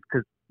excited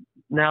because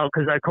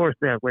of course,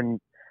 when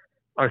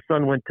our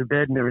son went to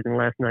bed and everything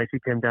last night, she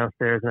came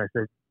downstairs and I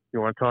said, you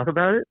want to talk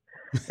about it?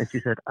 And she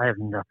said, I have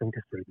nothing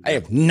to say to you. I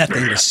have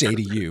nothing to say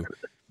to you.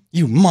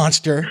 You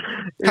monster.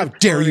 How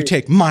dare you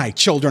take my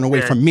children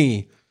away from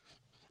me?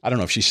 I don't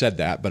know if she said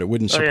that, but it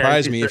wouldn't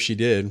surprise me if she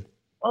did.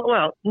 Oh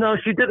well, no,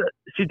 she did.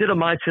 She did a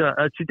my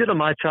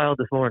child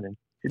this morning.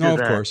 She did Oh, of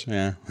that course,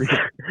 yeah.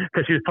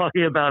 because she was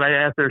talking about. I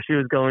asked her if she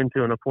was going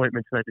to an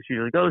appointment tonight that she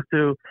usually goes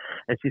to,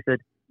 and she said,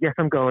 "Yes,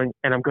 I'm going,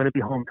 and I'm going to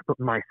be home to put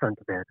my son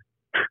to bed."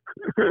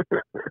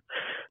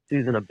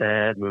 She's in a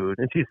bad mood,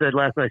 and she said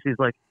last night she's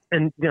like,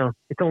 "And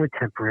it's only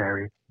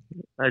temporary."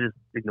 I just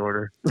ignored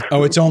her.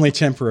 Oh, it's only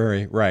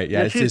temporary, right? Yeah,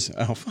 Yeah, it's just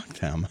fuck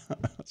them.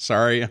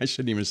 Sorry, I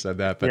shouldn't even said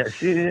that, but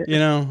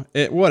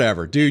yeah,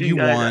 whatever, dude. You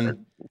I-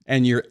 won,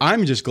 and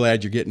I'm just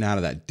glad you're getting out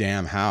of that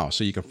damn house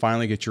so you can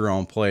finally get your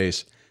own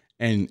place,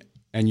 and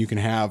you can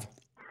have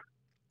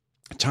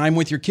time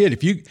with your kid.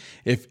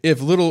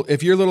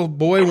 If your little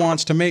boy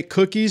wants to make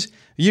cookies,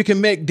 you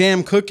can make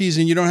damn cookies,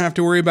 and you don't have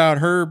to worry about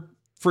her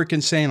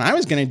freaking saying I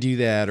was going to do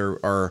that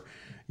or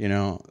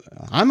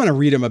I'm going to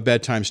read him a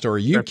bedtime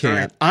story. You That's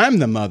can't. right. I'm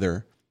the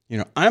mother.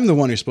 I'm the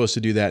one who's supposed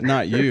to do that,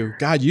 not you.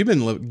 God, you've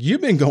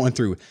been going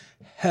through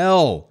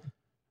hell,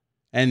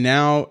 and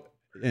now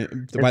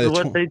by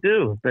what they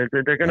do. They're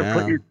going to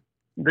put you.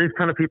 These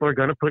kind of people are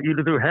going to put you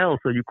through hell,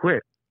 so you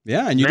quit.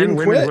 Yeah, and you Men, didn't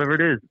women, quit. whoever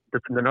it is,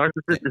 the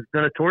narcissist is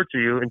going to torture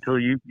you until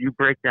you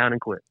break down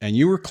and quit. And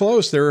you were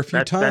close there a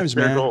few times, that's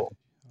their man. goal.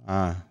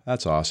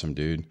 That's awesome,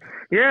 dude.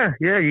 Yeah,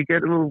 you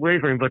get a little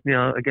wavering, but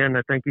again,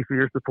 I thank you for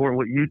your support and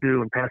what you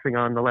do and passing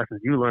on the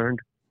lessons you learned.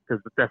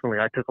 Because definitely,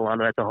 I took a lot of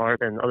that to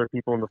heart, and other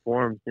people in the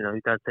forums, you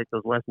got to take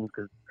those lessons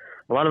because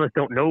a lot of us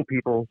don't know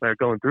people that are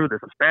going through this,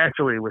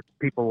 especially with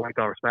people like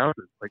our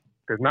spouses. Like,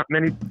 there's not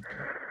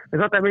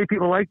that many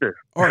people like this.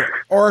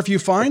 Or if you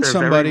find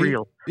somebody,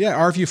 real.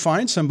 yeah, or if you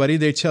find somebody,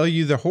 they tell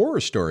you the horror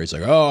stories,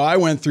 like, oh, I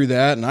went through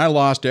that and I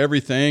lost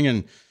everything,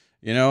 and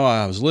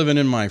I was living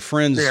in my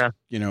friend's,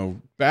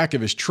 back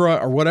of his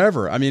truck or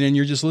whatever. I mean, and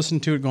you're just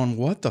listening to it, going,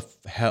 what the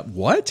hell?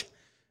 What?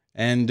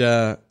 And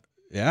yeah.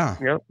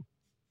 Yep.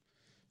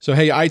 So,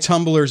 hey,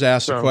 iTumblers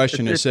asked a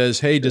question. It says,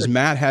 hey, does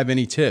Matt have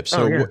any tips?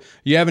 So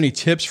you have any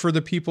tips for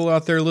the people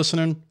out there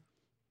listening?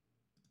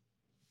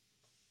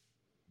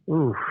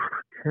 Ooh,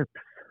 tips.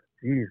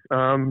 Jeez.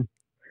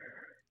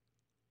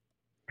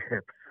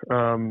 Tips.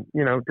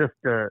 Just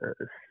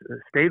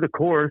stay the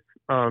course.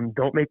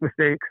 Don't make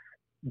mistakes.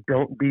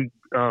 Don't be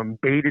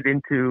baited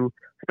into,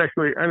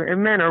 especially,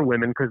 and men or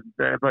women,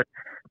 but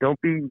don't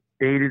be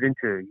baited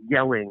into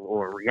yelling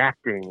or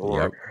reacting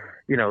or,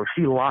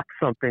 she locked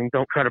something.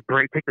 Don't try to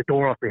take the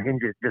door off the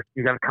hinges. Just,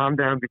 you got to calm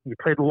down. You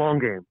play the long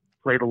game.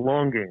 Play the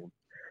long game.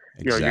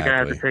 Exactly. You're going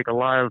to have to take a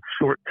lot of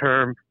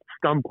short-term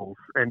stumbles,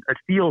 and it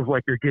feels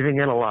like you're giving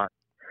in a lot.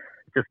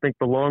 Just think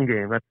the long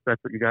game. That's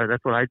what you got.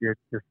 That's what I did.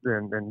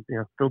 And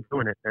still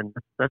doing it. And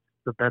that's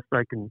the best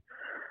I can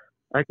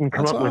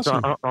come up with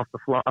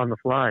on the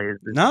fly.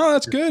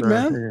 That's good,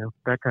 man.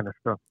 That kind of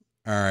stuff.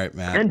 All right,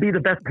 man. And be the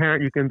best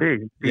parent you can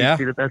be.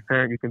 Be the best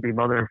parent you can be,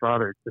 mother and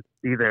father. Just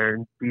be there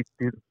and do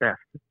the best.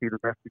 Just be the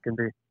best you can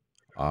be.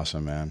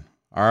 Awesome, man.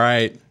 All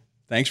right.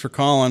 Thanks for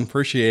calling.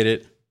 Appreciate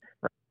it.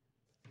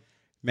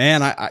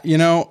 Man, I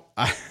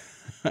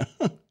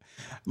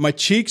my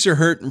cheeks are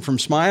hurting from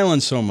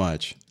smiling so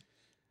much.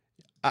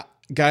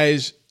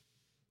 Guys,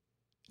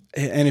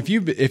 and if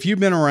you've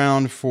been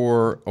around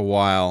for a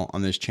while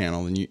on this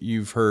channel, and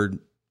you've heard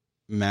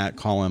Matt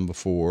call in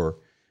before,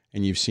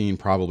 and you've seen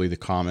probably the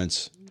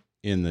comments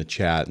in the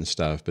chat and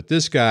stuff. But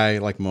this guy,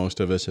 like most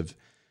of us,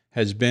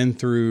 has been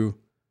through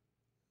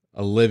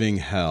a living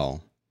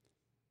hell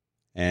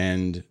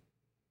and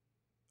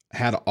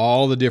had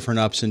all the different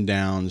ups and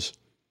downs,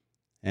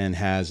 and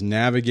has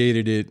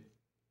navigated it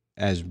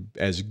as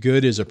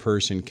good as a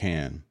person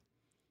can.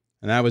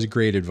 And that was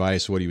great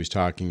advice, what he was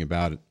talking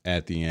about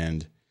at the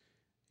end.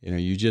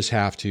 You just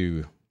have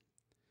to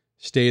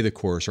stay the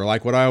course. Or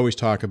like what I always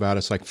talk about,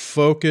 it's like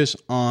focus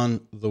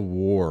on the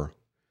war.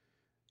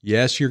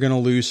 Yes, you're going to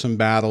lose some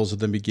battles at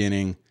the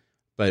beginning,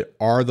 but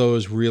are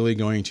those really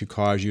going to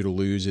cause you to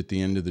lose at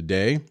the end of the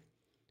day?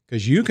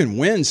 Because you can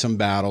win some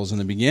battles in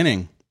the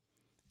beginning,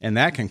 and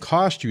that can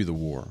cost you the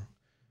war.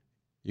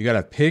 You got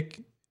to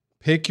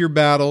pick your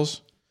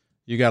battles.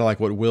 You got to, like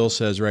what Will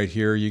says right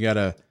here, you got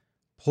to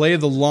play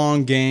the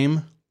long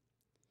game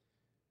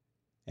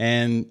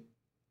and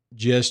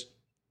just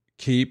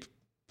keep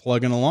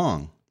plugging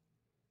along.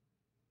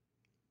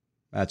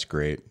 That's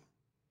great.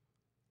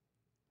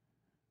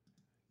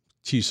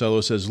 T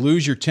Solo says,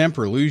 lose your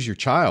temper, lose your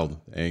child.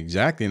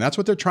 Exactly. And that's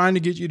what they're trying to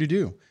get you to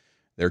do.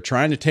 They're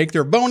trying to take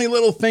their bony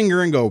little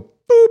finger and go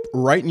boop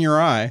right in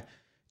your eye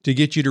to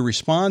get you to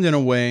respond in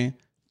a way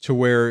to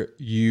where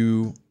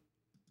you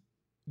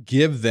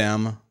give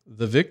them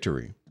the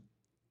victory.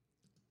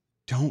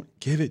 Don't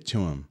give it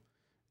to them.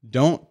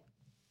 Don't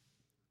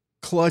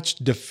clutch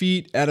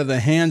defeat out of the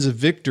hands of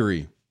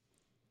victory.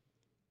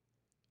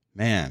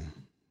 Man,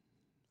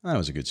 that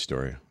was a good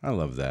story. I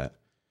love that.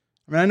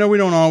 I mean, I know we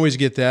don't always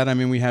get that. I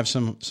mean, we have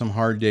some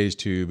hard days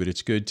too, but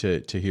it's good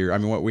to hear. I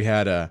mean, what we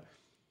had,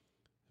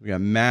 we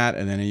got Matt,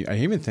 and then I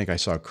even think I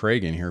saw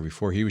Craig in here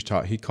before.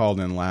 He called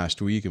in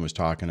last week and was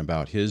talking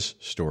about his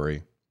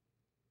story.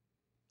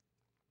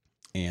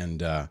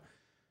 And I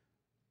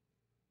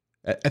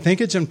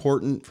think it's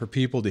important for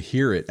people to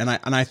hear it. And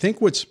I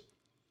think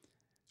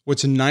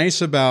what's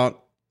nice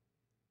about,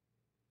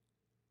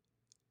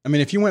 I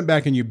mean, if you went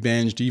back and you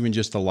binged even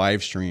just the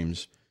live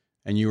streams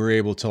and you were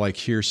able to like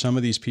hear some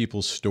of these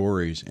people's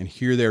stories and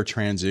hear their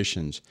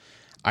transitions,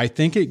 I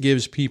think it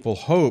gives people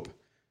hope,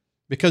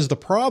 because the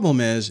problem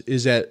is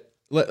that,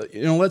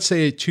 let's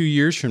say 2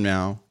 years from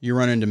now, you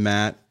run into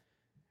Matt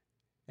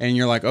and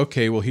you're like,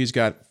 okay, well, he's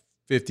got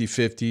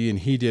 50-50 and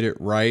he did it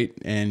right.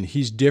 And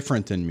he's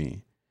different than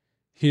me.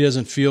 He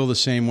doesn't feel the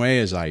same way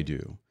as I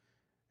do.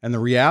 And the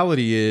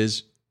reality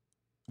is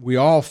we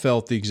all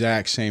felt the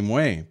exact same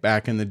way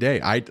back in the day.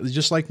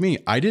 Just like me,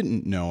 I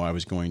didn't know I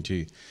was going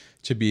to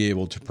be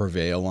able to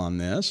prevail on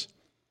this.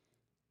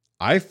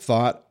 I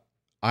thought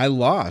I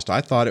lost.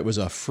 I thought it was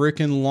a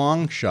freaking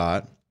long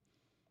shot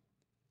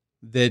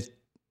that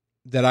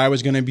I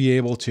was going to be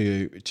able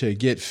to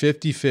get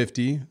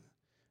 50-50,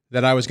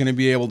 that I was going to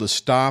be able to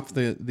stop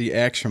the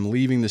ex from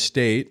leaving the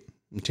state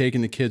and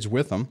taking the kids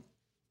with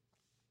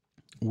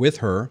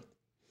her.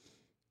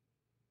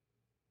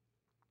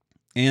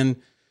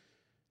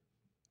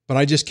 But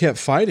I just kept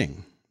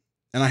fighting.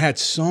 And I had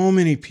so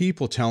many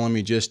people telling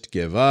me, just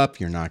give up.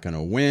 You're not going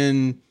to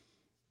win.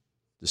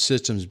 The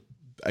system's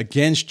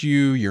against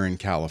you. You're in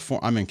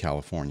California. I'm in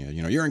California.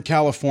 You're in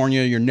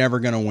California. You're never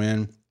going to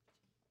win.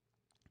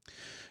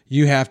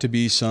 You have to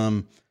be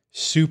some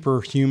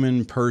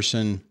superhuman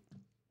person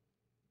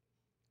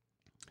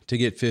to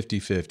get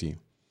 50-50.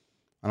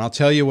 And I'll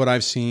tell you what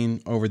I've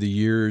seen over the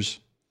years,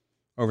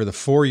 over the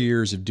 4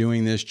 years of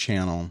doing this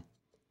channel,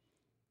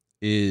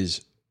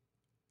 is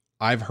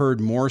I've heard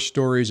more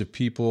stories of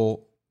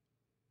people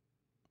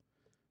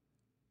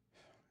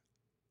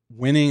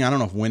winning. I don't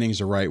know if winning is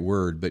the right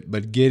word,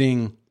 but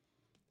getting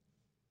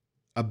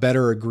a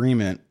better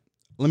agreement.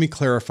 Let me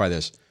clarify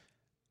this.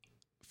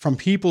 From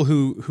people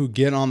who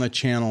get on the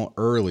channel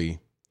early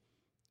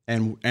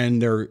and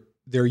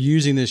they're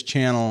using this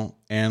channel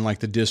and like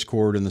the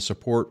Discord and the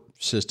support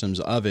systems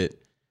of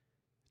it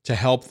to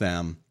help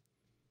them.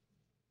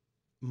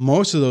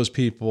 Most of those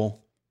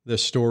people, the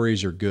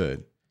stories are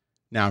good.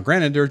 Now,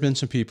 granted, there's been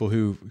some people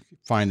who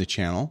find the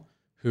channel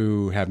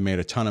who have made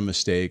a ton of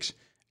mistakes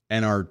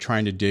and are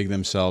trying to dig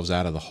themselves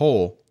out of the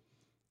hole.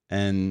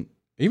 And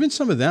even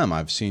some of them,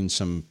 I've seen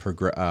some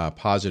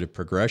positive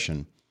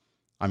progression.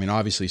 I mean,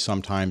 obviously,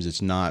 sometimes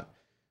it's not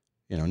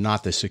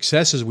the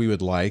successes we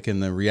would like.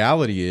 And the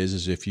reality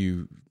is if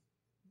you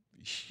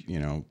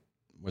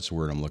what's the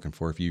word I'm looking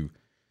for? If you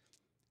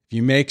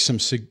make some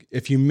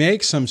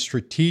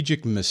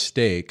strategic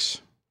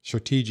mistakes,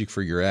 strategic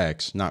for your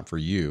ex, not for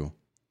you,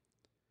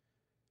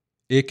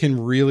 it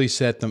can really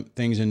set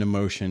things into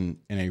motion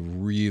in a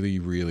really,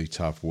 really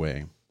tough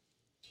way.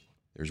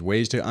 There's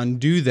ways to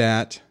undo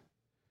that.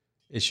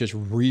 It's just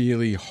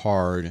really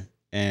hard,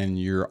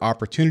 and your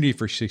opportunity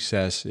for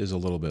success is a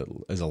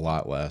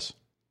lot less.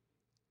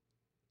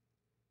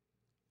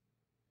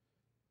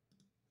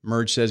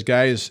 Merge says,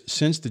 guys,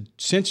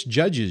 since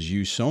judges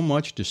use so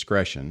much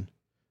discretion,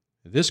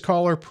 this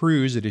caller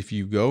proves that if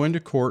you go into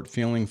court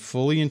feeling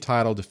fully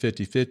entitled to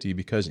 50-50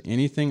 because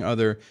anything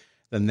other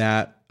than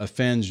that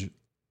offends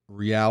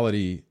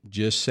reality,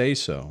 just say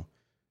so.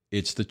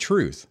 It's the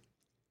truth.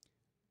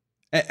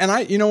 And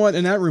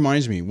and that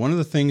reminds me, one of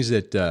the things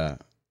that, and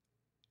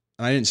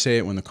I didn't say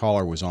it when the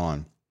caller was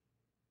on.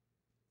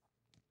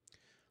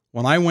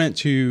 When I went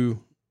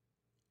to,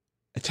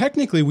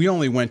 technically we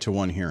only went to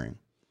one hearing.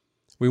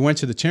 We went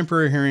to the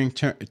temporary hearing,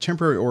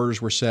 temporary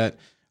orders were set.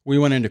 We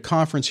went into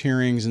conference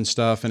hearings and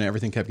stuff, and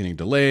everything kept getting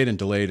delayed and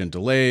delayed and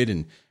delayed.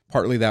 And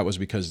partly that was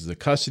because the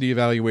custody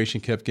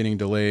evaluation kept getting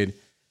delayed.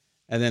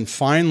 And then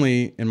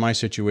finally, in my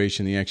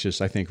situation, the ex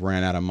just, I think,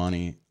 ran out of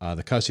money.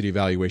 The custody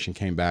evaluation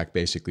came back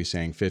basically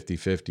saying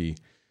 50-50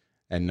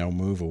 and no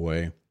move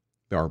away,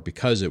 or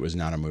because it was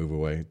not a move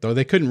away. Though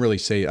they couldn't really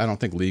say, I don't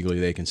think legally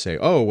they can say,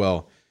 oh,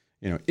 well,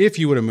 if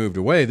you would have moved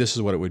away, this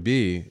is what it would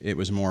be. It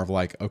was more of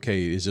like,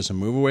 okay, is this a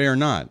move away or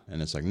not?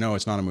 And it's like, no,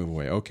 it's not a move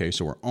away. Okay,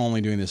 so we're only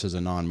doing this as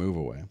a non-move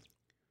away.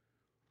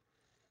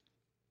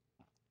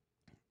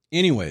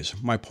 Anyways,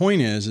 my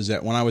point is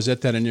that when I was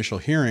at that initial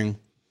hearing,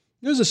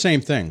 it was the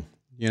same thing.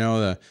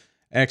 The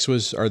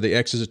ex's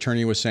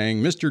attorney was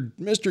saying, Mr.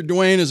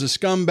 Dwayne is a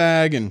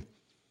scumbag and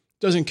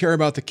doesn't care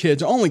about the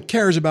kids, only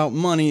cares about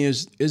money,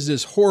 is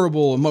this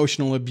horrible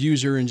emotional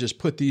abuser, and just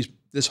put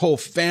this whole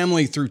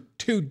family through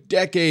 2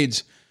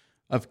 decades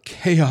of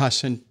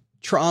chaos and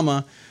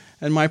trauma.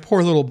 And my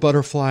poor little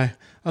butterfly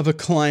of a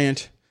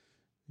client,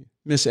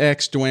 Miss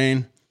X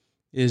Dwayne,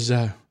 is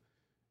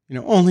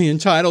only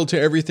entitled to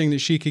everything that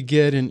she could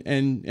get,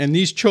 and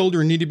these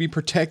children need to be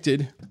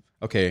protected.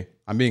 Okay,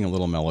 I'm being a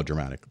little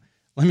melodramatic.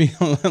 Let me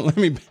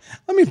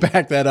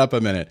back that up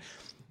a minute.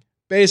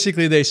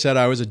 Basically, they said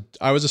I was a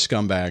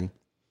scumbag,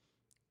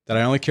 that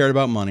I only cared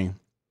about money,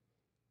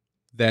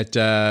 that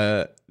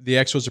the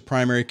ex was a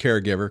primary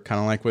caregiver, kind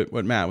of like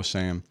what Matt was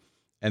saying,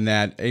 and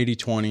that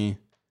 80-20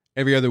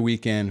 every other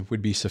weekend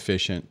would be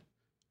sufficient,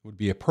 would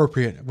be an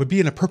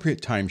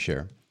appropriate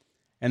timeshare.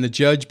 And the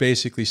judge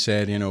basically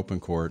said in open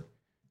court,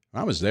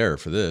 I was there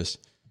for this,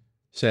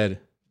 said,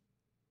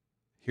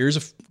 here's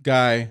a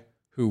guy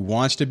who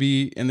wants to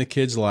be in the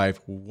kid's life,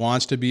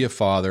 wants to be a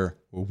father.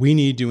 We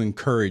need to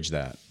encourage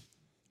that.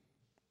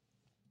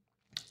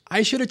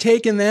 I should have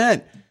taken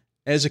that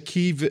as a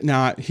key.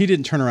 Now, he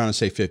didn't turn around and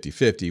say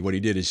 50-50. What he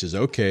did is says,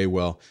 okay,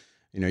 well,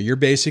 you're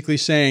basically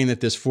saying that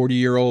this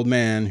 40-year-old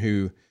man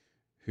who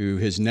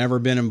has never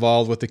been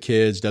involved with the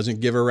kids, doesn't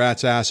give a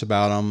rat's ass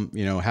about them,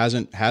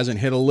 hasn't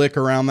hit a lick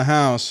around the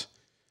house.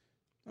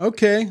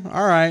 Okay,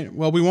 all right.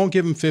 Well, we won't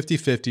give him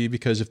 50-50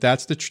 because if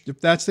that's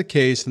the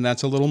case, then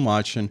that's a little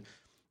much, and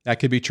that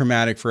could be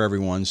traumatic for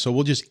everyone. So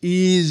we'll just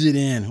ease it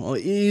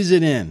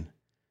in.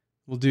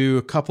 We'll do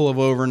a couple of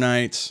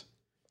overnights.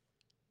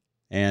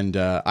 And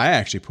I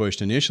actually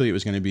pushed initially. It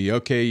was going to be,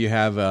 okay, you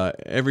have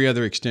every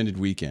other extended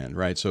weekend,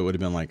 right? So it would have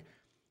been like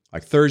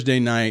Thursday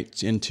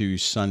night into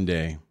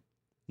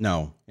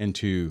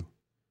into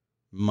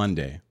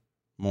Monday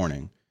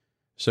morning.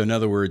 So in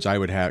other words, I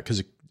would have,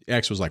 because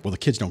X was like, well, the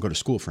kids don't go to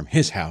school from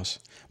his house.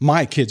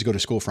 My kids go to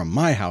school from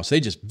my house. They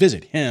just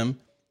visit him.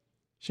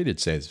 She did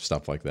say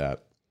stuff like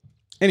that.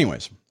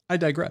 Anyways, I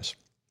digress.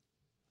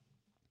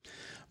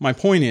 My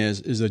point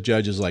is the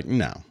judge is like,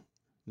 no,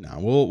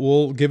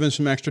 we'll give him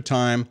some extra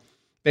time.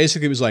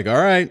 Basically, it was like,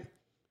 all right,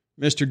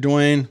 Mr.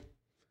 Dwayne,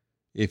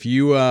 if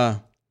you,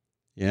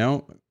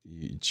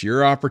 it's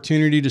your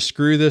opportunity to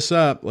screw this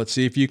up. Let's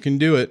see if you can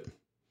do it.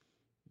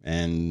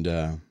 And,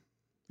 it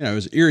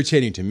was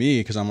irritating to me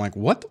because I'm like,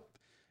 what?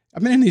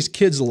 I've been in these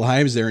kids'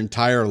 lives their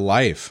entire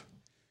life.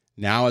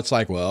 Now it's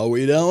like, well,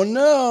 we don't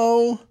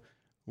know.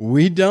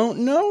 We don't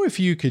know if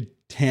you could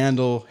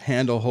handle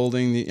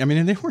holding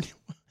and they weren't,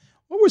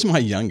 what was my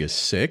youngest?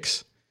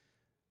 6?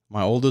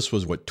 My oldest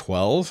was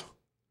 12?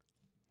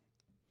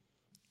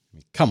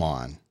 Come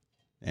on.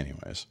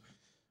 Anyways,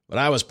 but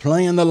I was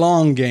playing the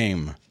long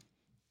game.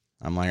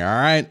 I'm like, all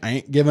right, I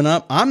ain't giving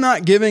up. I'm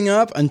not giving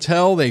up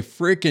until they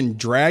freaking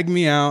drag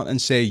me out and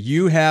say,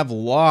 you have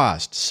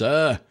lost,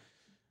 sir.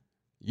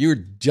 You're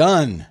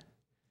done.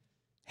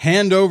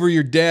 Hand over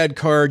your dad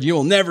card.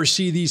 You'll never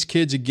see these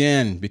kids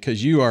again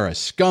because you are a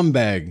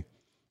scumbag.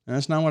 And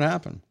that's not what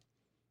happened.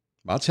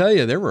 I'll tell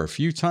you, there were a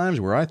few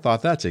times where I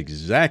thought that's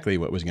exactly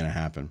what was going to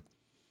happen.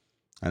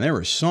 And there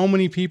were so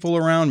many people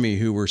around me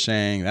who were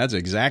saying, that's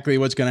exactly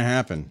what's going to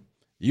happen.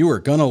 You are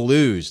going to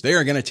lose. They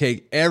are going to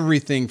take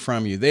everything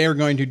from you. They are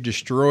going to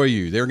destroy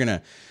you. They're going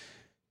to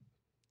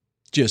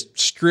just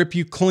strip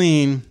you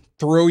clean,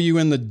 throw you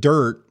in the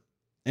dirt,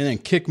 and then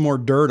kick more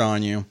dirt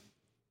on you.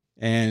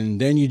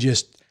 And then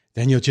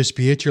you'll just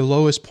be at your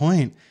lowest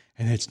point,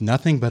 and it's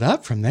nothing but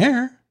up from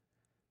there.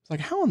 It's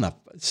like,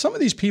 some of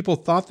these people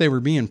thought they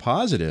were being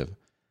positive.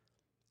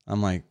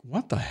 I'm like,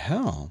 what the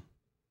hell?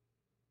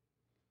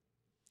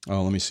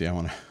 Oh, let me see. I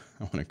want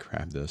to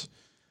grab this.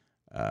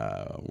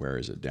 Where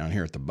is it? Down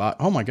here at the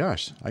bottom. Oh my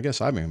gosh. I guess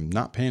I've been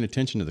not paying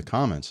attention to the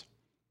comments.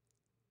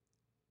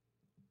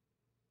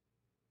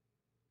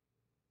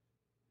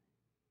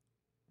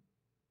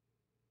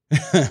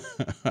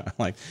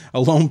 Like a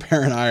lone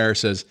parent IR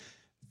says,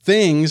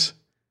 thinks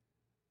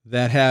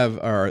that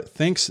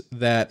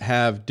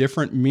have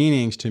different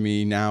meanings to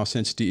me now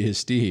since D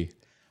is D.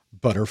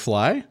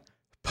 Butterfly,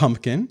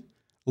 pumpkin,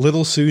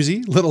 little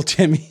Susie, little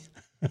Timmy.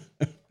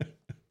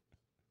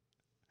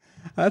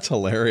 That's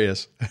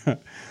hilarious.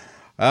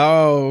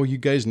 Oh, you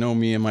guys know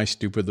me and my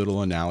stupid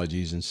little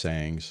analogies and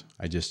sayings.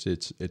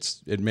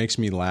 It makes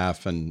me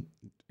laugh and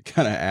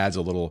kind of adds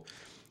a little.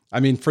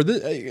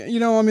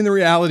 The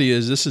reality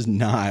is this is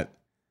not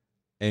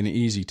an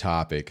easy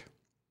topic.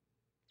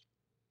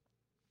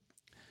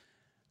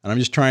 And I'm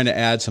just trying to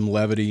add some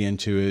levity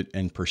into it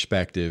and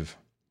perspective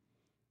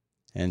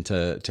and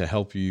to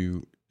help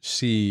you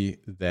see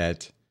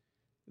that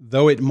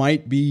though it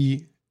might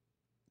be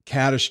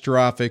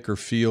catastrophic or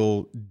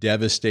feel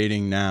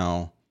devastating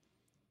now,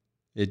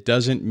 it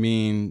doesn't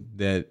mean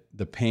that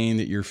the pain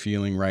that you're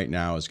feeling right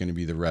now is going to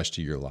be the rest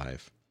of your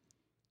life.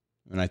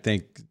 And I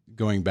think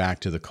going back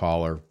to the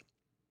caller,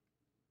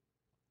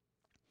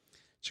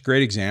 it's a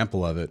great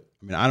example of it.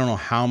 I mean, I don't know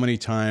how many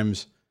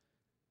times,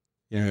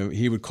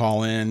 he would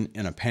call in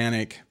a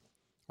panic,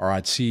 or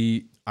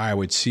I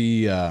would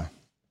see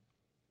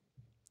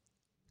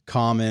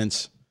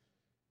comments,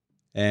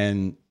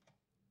 and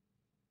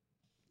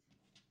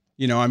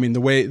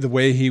the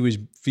way he was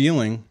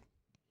feeling,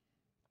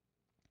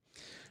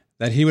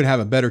 that he would have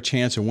a better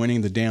chance of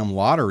winning the damn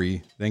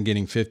lottery than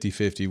getting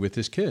 50-50 with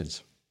his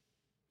kids.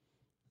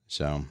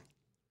 So,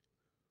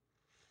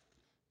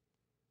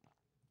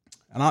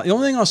 and the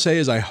only thing I'll say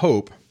is I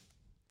hope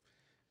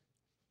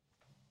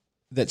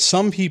that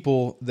some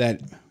people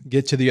that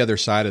get to the other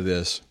side of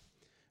this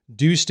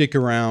do stick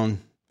around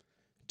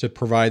to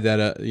provide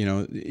that,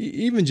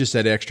 even just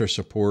that extra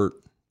support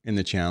in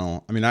the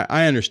channel. I mean,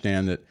 I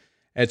understand that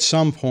at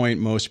some point,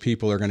 most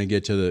people are going to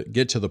get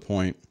to the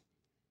point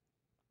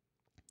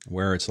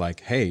where it's like,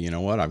 hey, you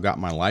know what? I've got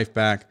my life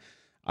back.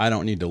 I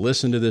don't need to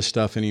listen to this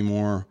stuff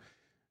anymore.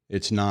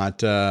 It's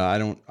not, I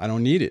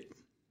don't need it.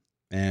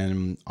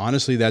 And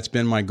honestly, that's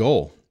been my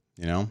goal,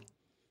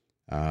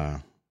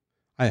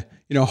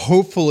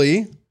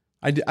 hopefully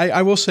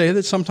I will say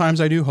that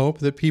sometimes I do hope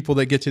that people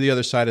that get to the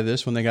other side of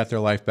this, when they got their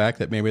life back,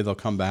 that maybe they'll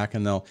come back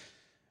and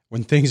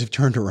when things have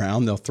turned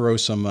around, they'll throw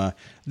some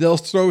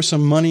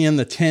money in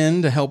the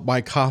tin to help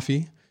buy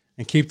coffee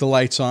and keep the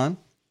lights on.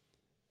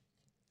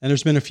 And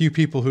there's been a few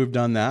people who have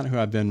done that, who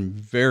I've been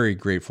very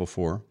grateful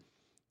for.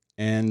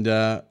 And,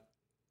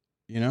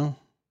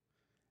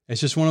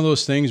 it's just one of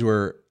those things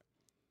where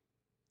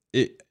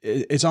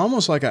it's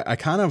almost like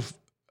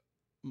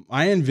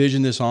I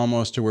envision this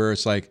almost to where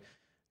it's like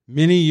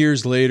many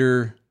years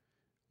later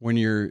when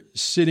you're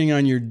sitting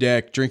on your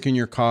deck, drinking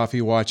your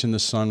coffee, watching the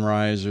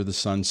sunrise or the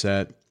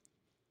sunset,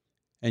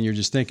 and you're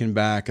just thinking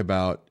back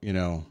about,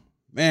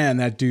 man,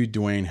 that dude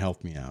Dwayne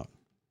helped me out.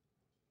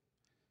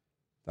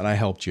 That I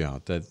helped you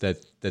out. That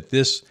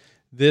this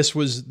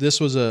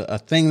was a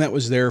thing that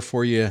was there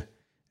for you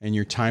in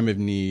your time of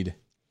need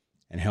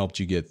and helped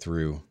you get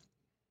through.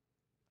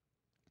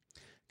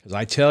 Because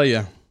I tell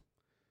you,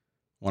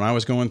 when I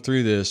was going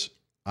through this,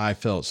 I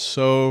felt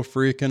so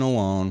freaking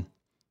alone.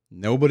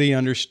 Nobody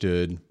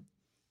understood.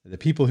 The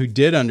people who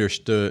did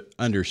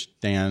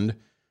understand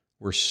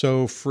were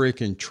so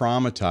freaking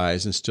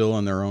traumatized and still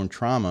in their own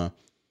trauma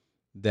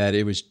that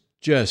it was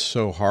just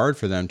so hard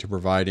for them to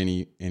provide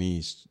any.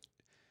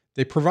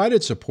 They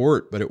provided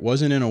support, but it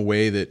wasn't in a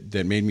way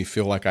that made me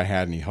feel like I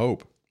had any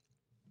hope.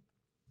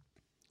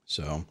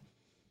 So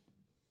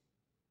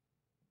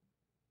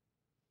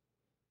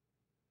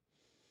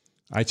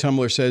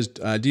iTumbler says,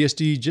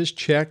 DSD just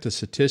checked the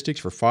statistics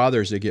for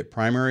fathers that get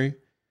primary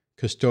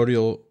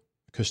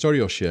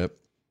custodialship,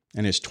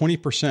 and it's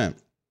 20%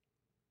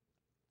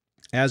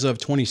 as of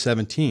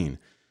 2017.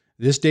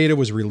 This data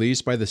was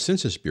released by the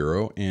Census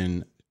Bureau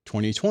in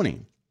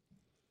 2020.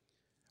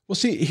 Well,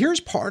 see, here's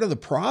part of the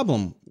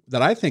problem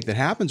that I think that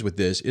happens with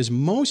this is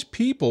most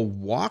people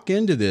walk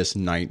into this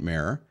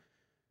nightmare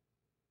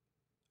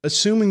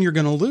assuming you're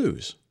going to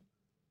lose.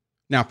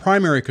 Now,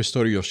 primary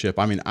custodialship,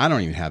 I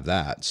don't even have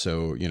that.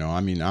 So,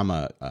 I'm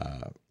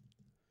a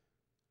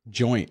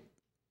joint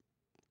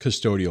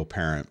custodial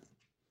parent.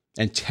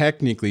 And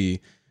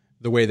technically,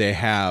 the way they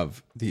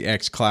have the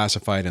ex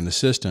classified in the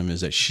system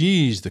is that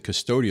she's the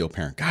custodial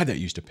parent. God, that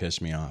used to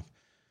piss me off.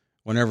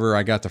 Whenever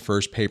I got the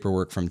first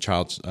paperwork from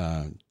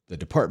the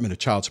Department of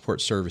Child Support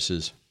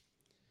Services,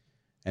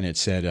 and it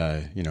said,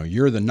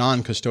 you're the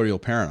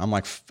non-custodial parent. I'm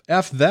like,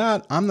 F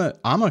that. I'm a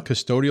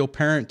custodial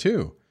parent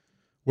too.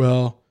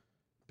 Well,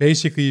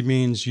 basically it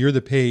means you're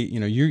the pay,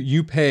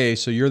 you pay,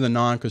 so you're the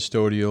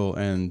non-custodial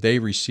and they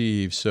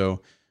receive,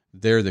 so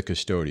they're the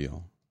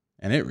custodial.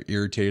 And it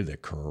irritated the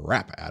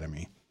crap out of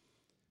me.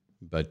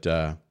 But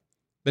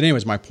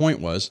anyways, my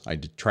point was, I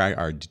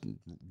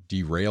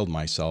derailed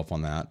myself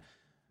on that.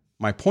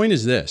 My point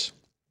is this.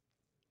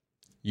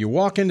 You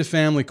walk into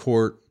family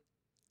court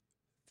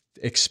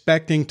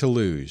expecting to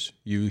lose.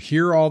 You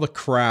hear all the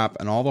crap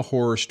and all the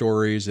horror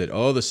stories that,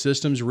 the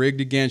system's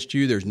rigged against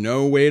you. There's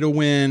no way to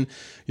win.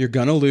 You're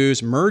going to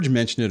lose. Merge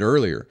mentioned it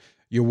earlier.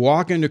 You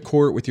walk into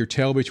court with your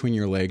tail between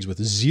your legs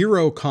with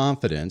zero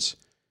confidence.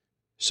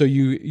 So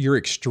you're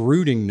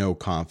extruding no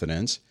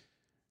confidence.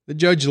 The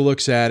judge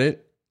looks at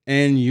it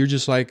and you're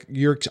just like,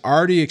 you're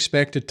already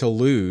expected to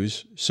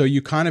lose. So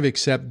you kind of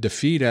accept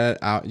defeat.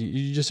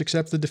 You just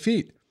accept the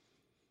defeat.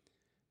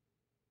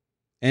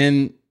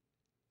 And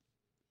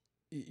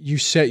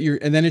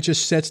and then it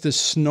just sets this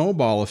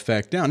snowball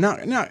effect down. Now,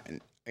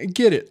 I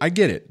get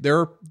it. There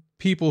are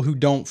people who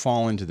don't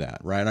fall into that,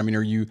 right?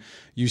 Or you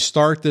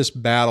start this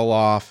battle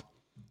off,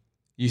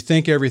 you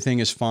think everything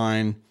is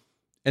fine,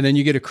 and then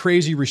you get a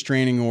crazy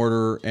restraining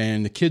order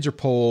and the kids are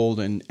pulled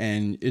and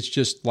it's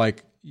just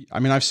like,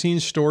 I've seen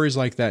stories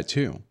like that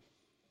too.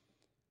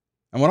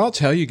 And what I'll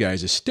tell you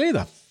guys is stay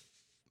the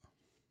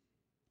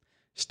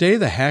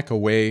heck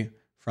away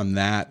from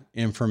that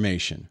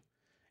information.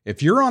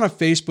 If you're on a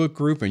Facebook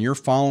group and you're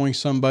following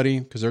somebody,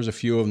 because there's a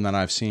few of them that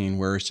I've seen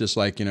where it's just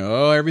like,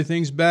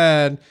 everything's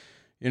bad.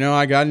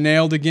 I got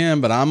nailed again,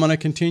 but I'm going to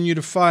continue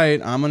to fight.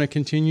 I'm going to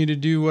continue to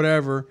do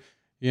whatever,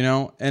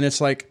 and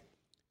it's like,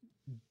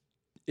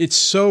 it's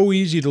so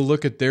easy to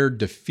look at their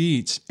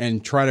defeats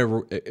and try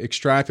to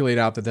extrapolate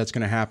out that that's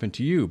going to happen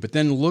to you. But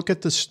then look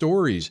at the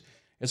stories.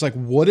 It's like,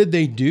 what did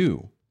they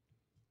do?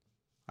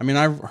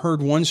 I've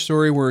heard one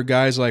story where a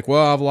guy's like,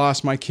 well, I've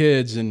lost my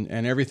kids and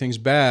everything's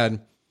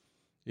bad.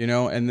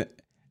 And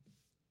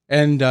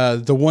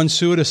the one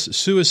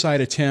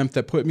suicide attempt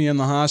that put me in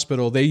the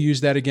hospital, they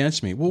used that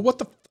against me. Well,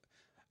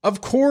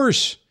 of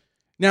course.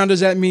 Now, does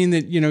that mean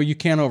that, you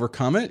can't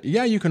overcome it?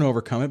 Yeah, you can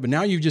overcome it, but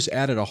now you've just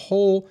added a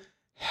whole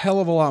hell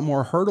of a lot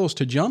more hurdles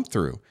to jump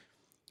through.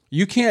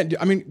 You can't,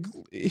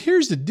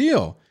 here's the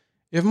deal.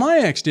 If my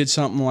ex did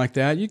something like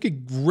that, you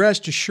could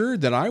rest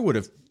assured that I would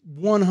have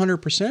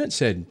 100%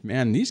 said,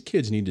 man, these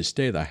kids need to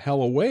stay the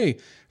hell away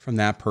from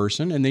that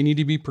person and they need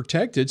to be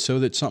protected so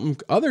that something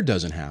other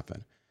doesn't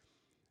happen.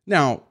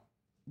 Now,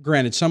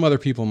 granted, some other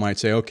people might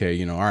say,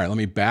 okay, all right, let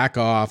me back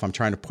off. I'm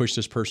trying to push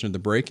this person to the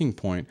breaking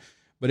point,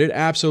 but it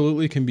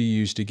absolutely can be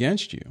used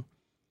against you.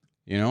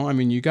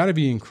 You got to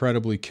be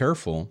incredibly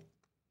careful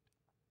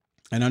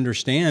and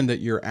understand that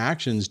your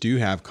actions do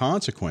have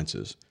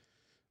consequences.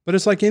 But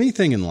it's like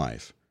anything in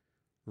life,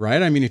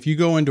 right? I mean, if you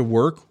go into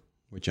work,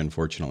 which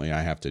unfortunately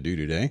I have to do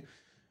today,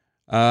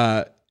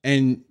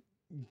 and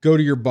go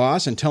to your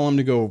boss and tell them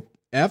to go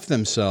F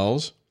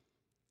themselves,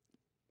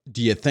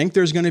 do you think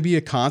there's going to be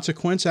a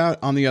consequence out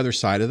on the other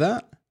side of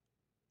that?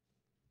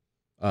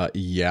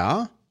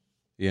 Yeah.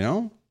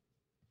 You're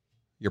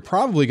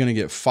probably going to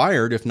get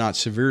fired, if not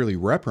severely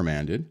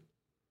reprimanded.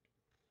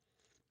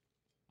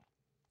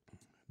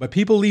 But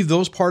people leave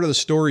those part of the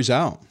stories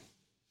out.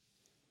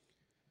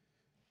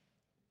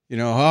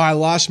 I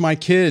lost my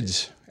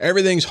kids.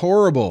 Everything's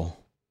horrible.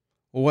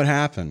 Well, what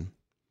happened?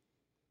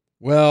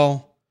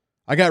 Well,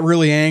 I got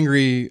really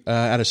angry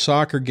at a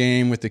soccer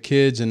game with the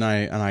kids, and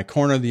I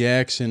cornered the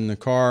ex in the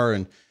car,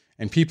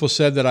 and people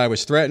said that I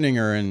was threatening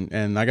her,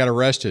 and I got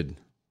arrested.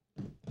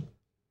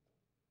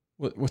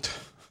 What?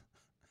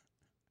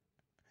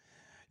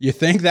 You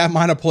think that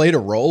might have played a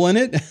role in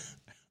it?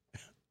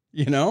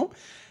 And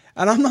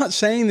I'm not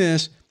saying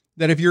this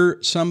that if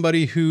you're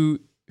somebody who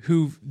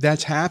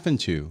that's happened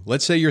to,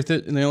 let's say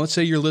let's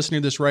say you're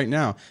listening to this right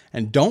now,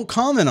 and don't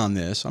comment on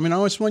this. I mean,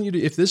 I just want you to,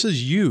 if this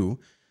is you,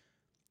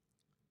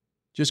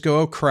 just go,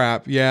 oh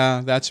crap,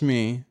 yeah, that's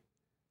me.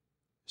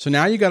 So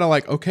now you got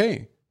to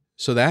okay,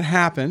 so that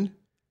happened.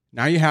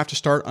 Now you have to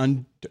start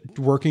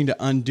working to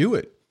undo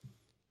it,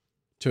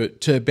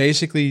 to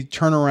basically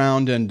turn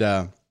around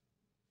and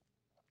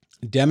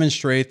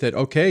demonstrate that,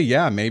 okay,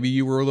 yeah, maybe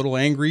you were a little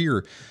angry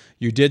or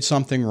you did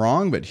something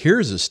wrong, but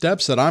here's the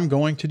steps that I'm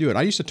going to do it.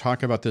 I used to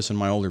talk about this in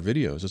my older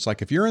videos. It's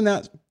like, if you're in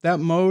that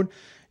mode,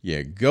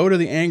 you go to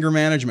the anger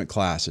management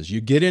classes, you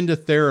get into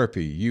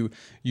therapy, you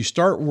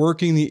start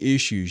working the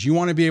issues. You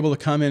want to be able to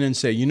come in and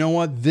say, you know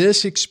what,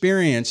 this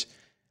experience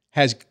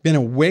has been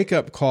a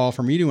wake-up call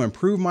for me to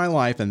improve my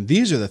life, and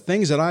these are the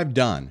things that I've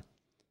done.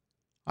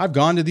 I've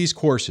gone to these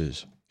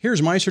courses.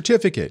 Here's my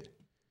certificate.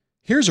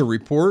 Here's a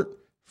report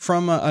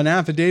from an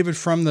affidavit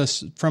from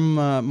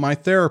my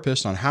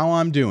therapist on how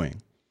I'm doing.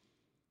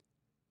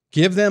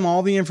 Give them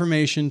all the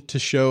information to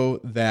show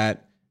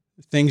that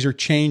things are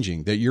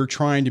changing, that you're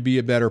trying to be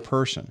a better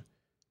person.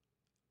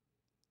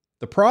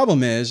 The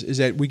problem is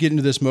that we get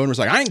into this mode where it's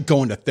like, I ain't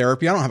going to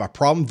therapy. I don't have a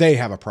problem. They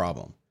have a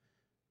problem.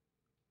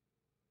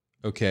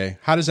 Okay.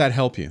 How does that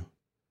help you?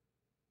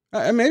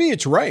 Maybe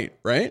it's right?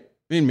 I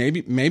mean,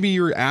 maybe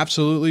you're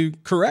absolutely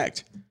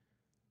correct.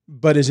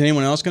 But is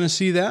anyone else going to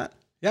see that?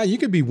 Yeah, you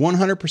could be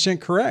 100%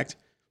 correct.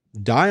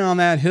 Die on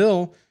that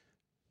hill,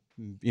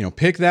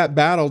 pick that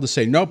battle to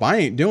say, nope, I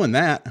ain't doing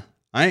that.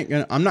 I'm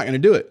not going to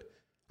do it.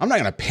 I'm not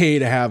going to pay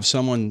to have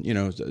someone,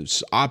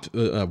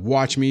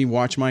 watch me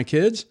watch my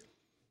kids.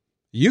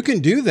 You can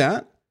do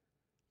that.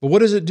 But what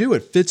does it do?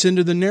 It fits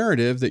into the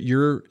narrative that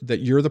you're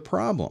the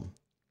problem.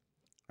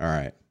 All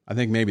right. I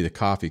think maybe the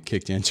coffee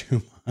kicked in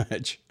too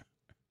much.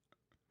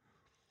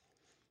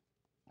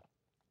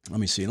 Let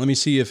me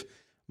see if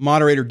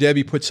moderator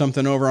Debbie put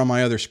something over on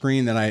my other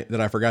screen that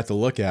I forgot to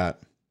look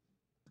at.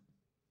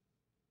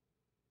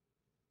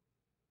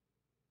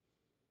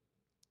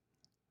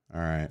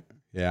 All right.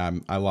 Yeah,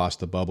 I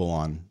lost the bubble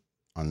on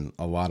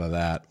a lot of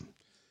that.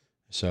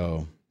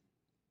 So,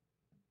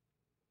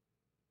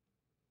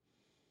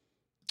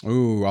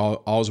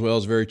 all's well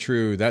is very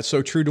true. That's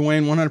so true,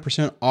 Dwayne.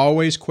 100%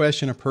 always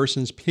question a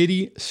person's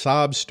pity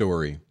sob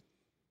story.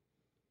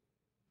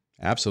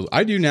 Absolutely.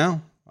 I do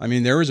now. I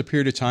mean, there was a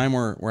period of time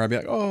where I'd be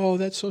like, oh,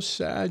 that's so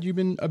sad. You've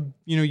been,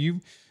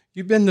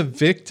 you've been the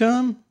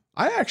victim.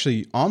 I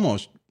actually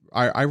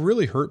I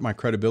really hurt my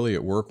credibility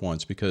at work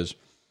once because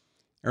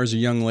there was a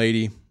young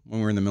lady when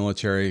we were in the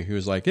military who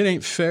was like, it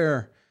ain't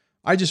fair.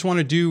 I want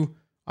to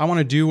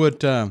do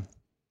what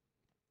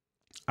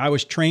I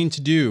was trained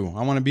to do.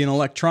 I want to be an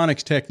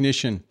electronics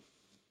technician.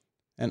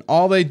 And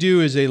all they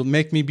do is they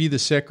make me be the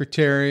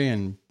secretary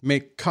and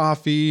make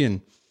coffee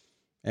and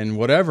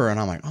whatever. And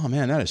I'm like, oh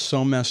man, that is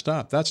so messed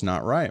up. That's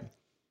not right.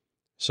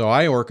 So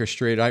I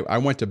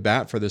went to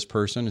bat for this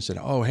person and said,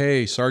 oh,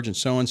 hey, Sergeant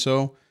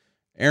so-and-so,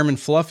 Airman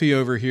Fluffy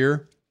over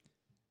here.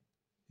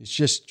 He's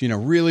just,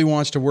 really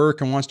wants to work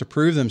and wants to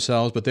prove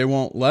themselves, but they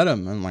won't let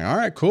him. I'm like, all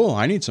right, cool.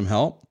 I need some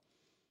help.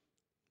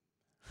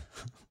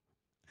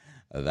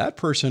 That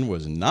person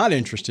was not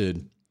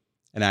interested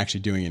in actually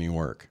doing any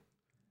work.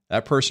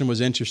 That person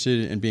was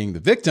interested in being the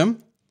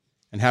victim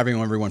and having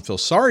everyone feel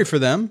sorry for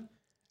them,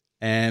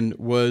 and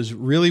was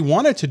really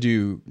wanted to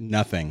do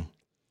nothing.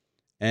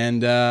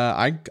 And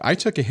I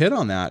took a hit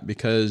on that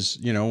because,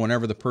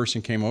 whenever the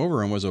person came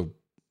over and was a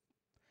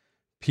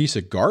piece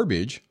of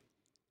garbage,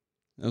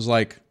 it was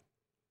like,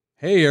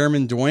 hey,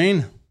 Airman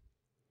Dwayne,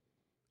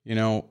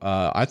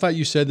 I thought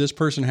you said this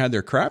person had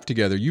their crap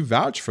together. You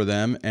vouch for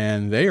them,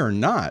 and they are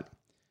not.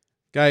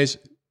 Guys,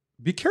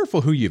 be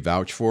careful who you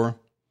vouch for.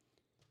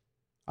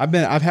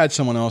 I've had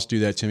someone else do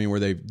that to me where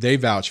they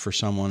vouch for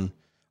someone.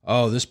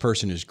 Oh, this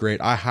person is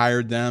great. I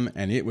hired them,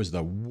 and it was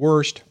the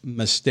worst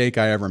mistake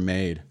I ever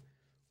made.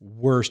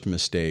 Worst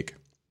mistake.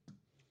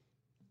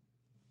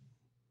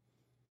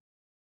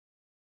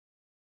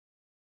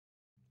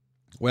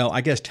 Well,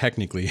 I guess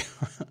technically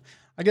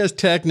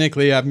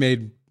I've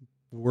made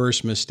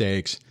worse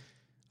mistakes.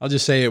 I'll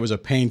just say it was a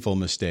painful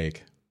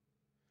mistake.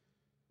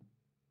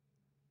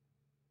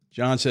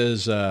 John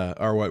says,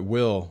 or what,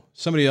 Will,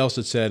 somebody else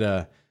that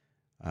said,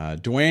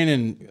 Dwayne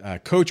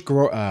and Coach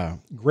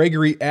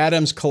Gregory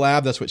Adams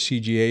collab. That's what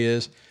CGA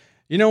is.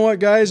 You know what,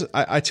 guys?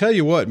 I tell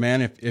you what,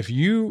 man, if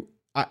you,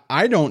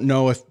 I don't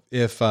know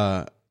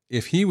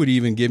if he would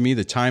even give me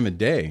the time of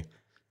day.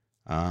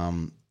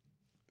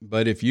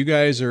 But if you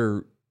guys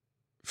are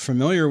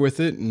familiar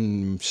with it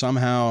and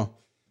somehow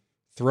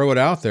throw it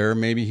out there,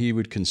 maybe he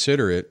would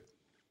consider it.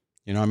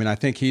 You know, I mean, I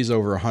think he's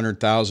over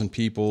 100,000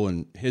 people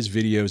and his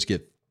videos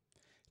get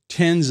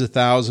tens of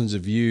thousands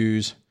of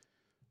views.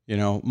 You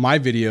know, my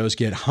videos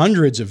get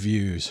hundreds of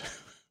views.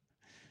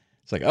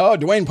 It's like, oh,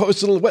 Dwayne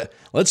posted,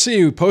 let's see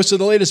who posted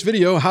the latest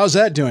video. How's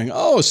that doing?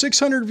 Oh,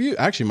 600 views.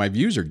 Actually, my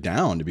views are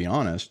down, to be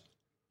honest.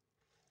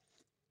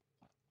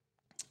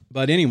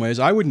 But anyways,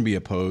 I wouldn't be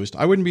opposed.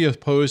 I wouldn't be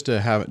opposed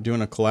to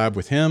doing a collab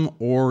with him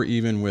or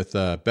even with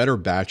Better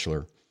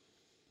Bachelor.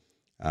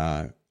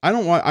 I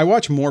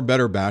watch more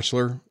Better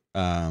Bachelor.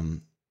 I've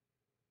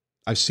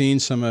seen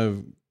some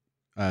of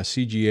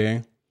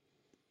CGA,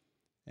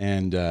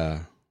 and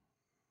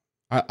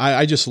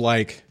I just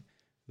like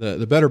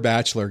the Better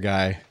Bachelor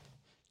guy,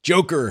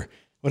 Joker.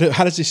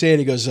 How does he say it?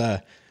 He goes,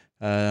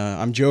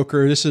 "I'm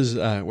Joker. This is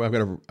well, I've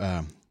got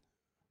a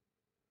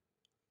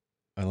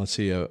let's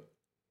see a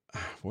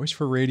voice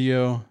for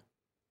radio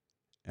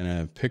and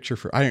a picture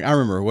for I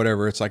remember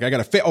whatever. It's like I got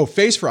a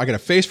face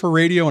for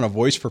radio and a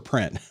voice for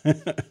print."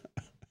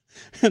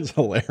 It's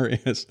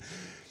hilarious.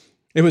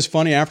 It was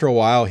funny after a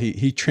while.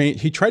 He tried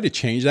to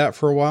change that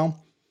for a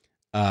while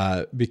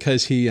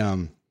because he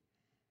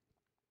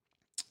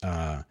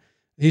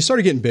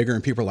started getting bigger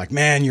and people were like,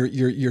 "Man,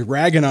 you're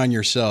ragging on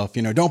yourself.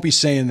 You know, don't be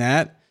saying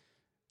that."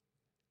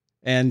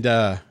 And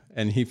I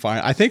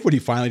think what he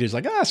finally did is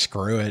like,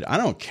 screw it. I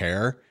don't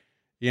care.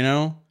 You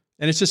know?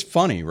 And it's just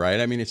funny, right?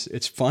 I mean,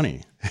 it's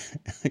funny.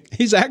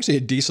 He's actually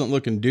a decent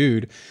looking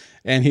dude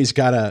and he's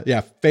got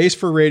a face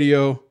for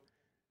radio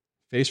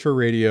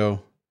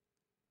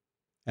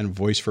and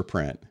voice for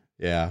print.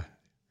 Yeah.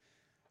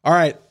 All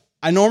right.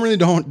 I normally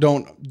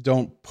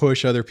don't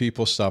push other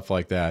people's stuff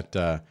like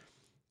that.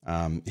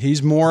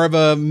 He's more of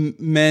a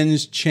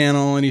men's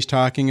channel and he's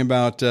talking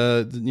about,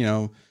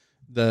 the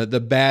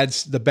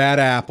bad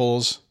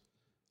apples.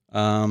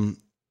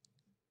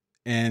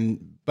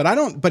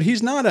 But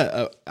he's not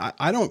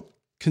I don't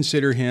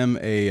consider him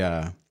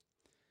a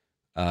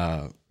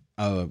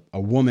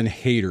woman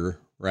hater,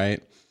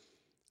 right?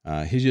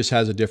 He just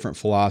has a different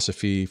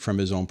philosophy from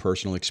his own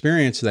personal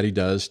experience that he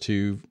does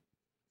to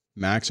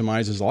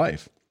maximize his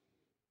life.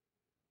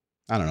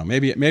 I don't know.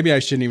 Maybe I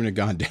shouldn't even have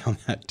gone down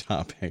that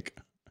topic.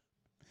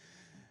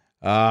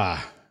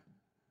 I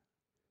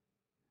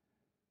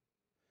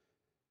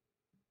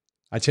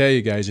tell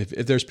you guys, if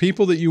there's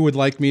people that you would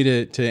like me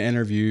to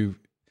interview,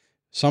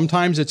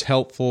 sometimes it's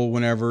helpful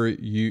whenever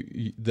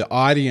the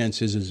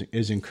audience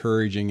is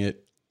encouraging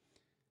it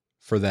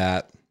for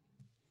that.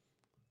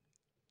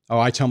 Oh,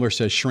 iTumbler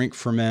says shrink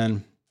for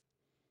men.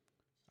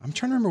 I'm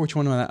trying to remember which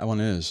one that one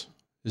is.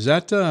 Is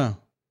that, I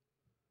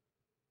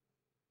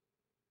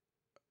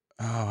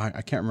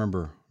can't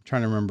remember. I'm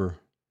trying to remember.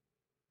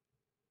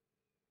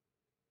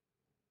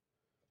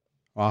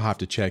 Well, I'll have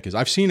to check.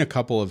 I've seen a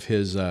couple of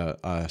his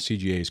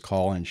CGA's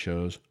call-in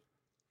shows.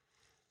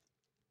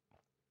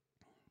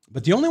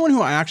 But the only one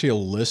who I actually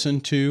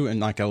listen to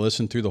and I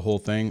listen through the whole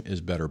thing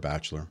is Better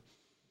Bachelor.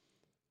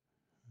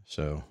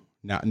 So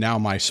now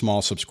my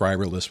small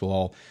subscriber list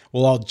will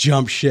all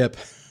jump ship.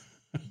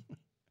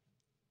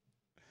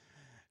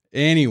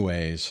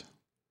 Anyways.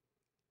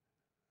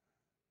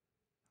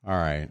 All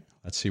right.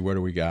 Let's see. What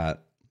do we got?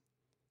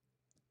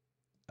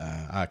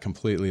 I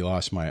completely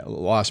lost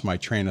my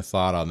train of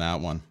thought on that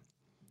one.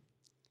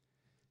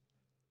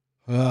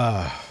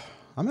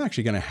 I'm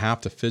actually going to have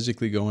to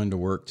physically go into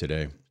work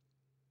today.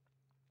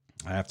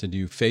 I have to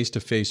do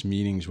face-to-face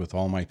meetings with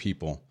all my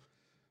people.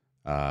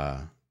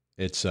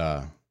 It's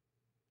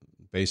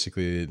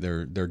basically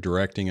they're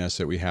directing us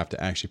that we have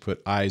to actually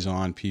put eyes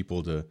on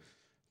people to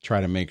try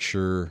to make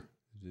sure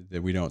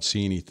that we don't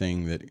see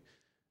anything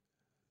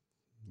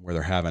where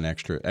they're having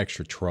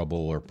extra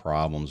trouble or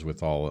problems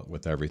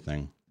with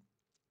everything.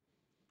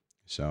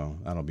 So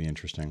that'll be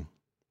interesting.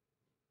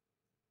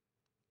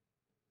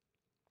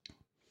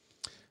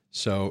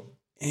 So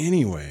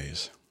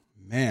anyways,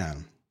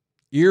 man,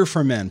 Ear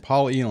for Men,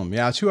 Paul Elam.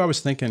 Yeah, that's who I was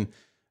thinking.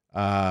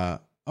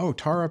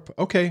 Tara.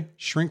 Okay.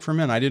 Shrink for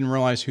Men. I didn't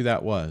realize who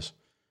that was.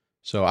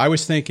 So I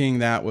was thinking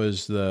that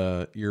was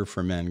the Ear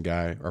for Men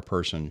guy or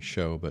person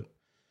show, but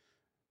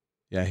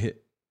yeah.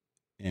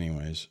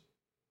 Anyways,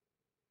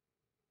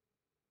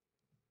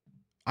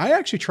 I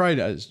actually tried,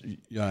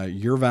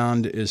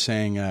 Yervand is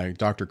saying,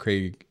 Dr.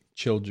 Craig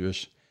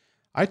Childress.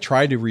 I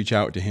tried to reach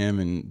out to him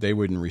and they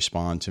wouldn't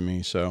respond to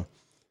me. So,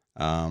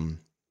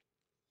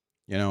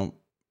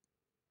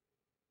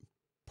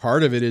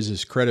 part of it is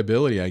his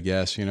credibility, I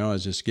guess,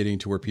 is just getting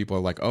to where people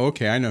are like, oh,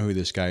 okay, I know who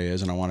this guy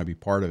is and I want to be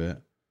part of it.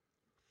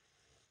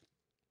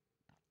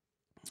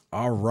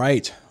 All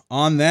right.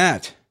 On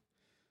that,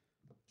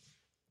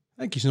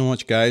 thank you so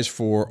much, guys,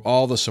 for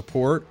all the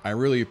support. I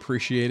really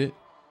appreciate it.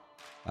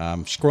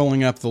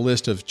 Scrolling up the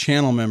list of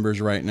channel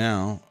members right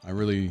now, I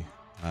really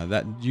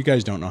that you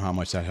guys don't know how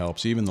much that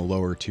helps. Even the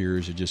lower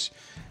tiers, it just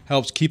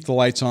helps keep the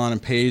lights on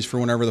and pays for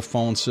whenever the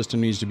phone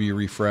system needs to be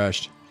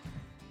refreshed.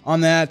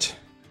 On that,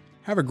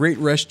 have a great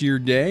rest of your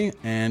day,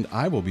 and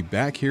I will be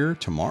back here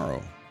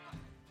tomorrow.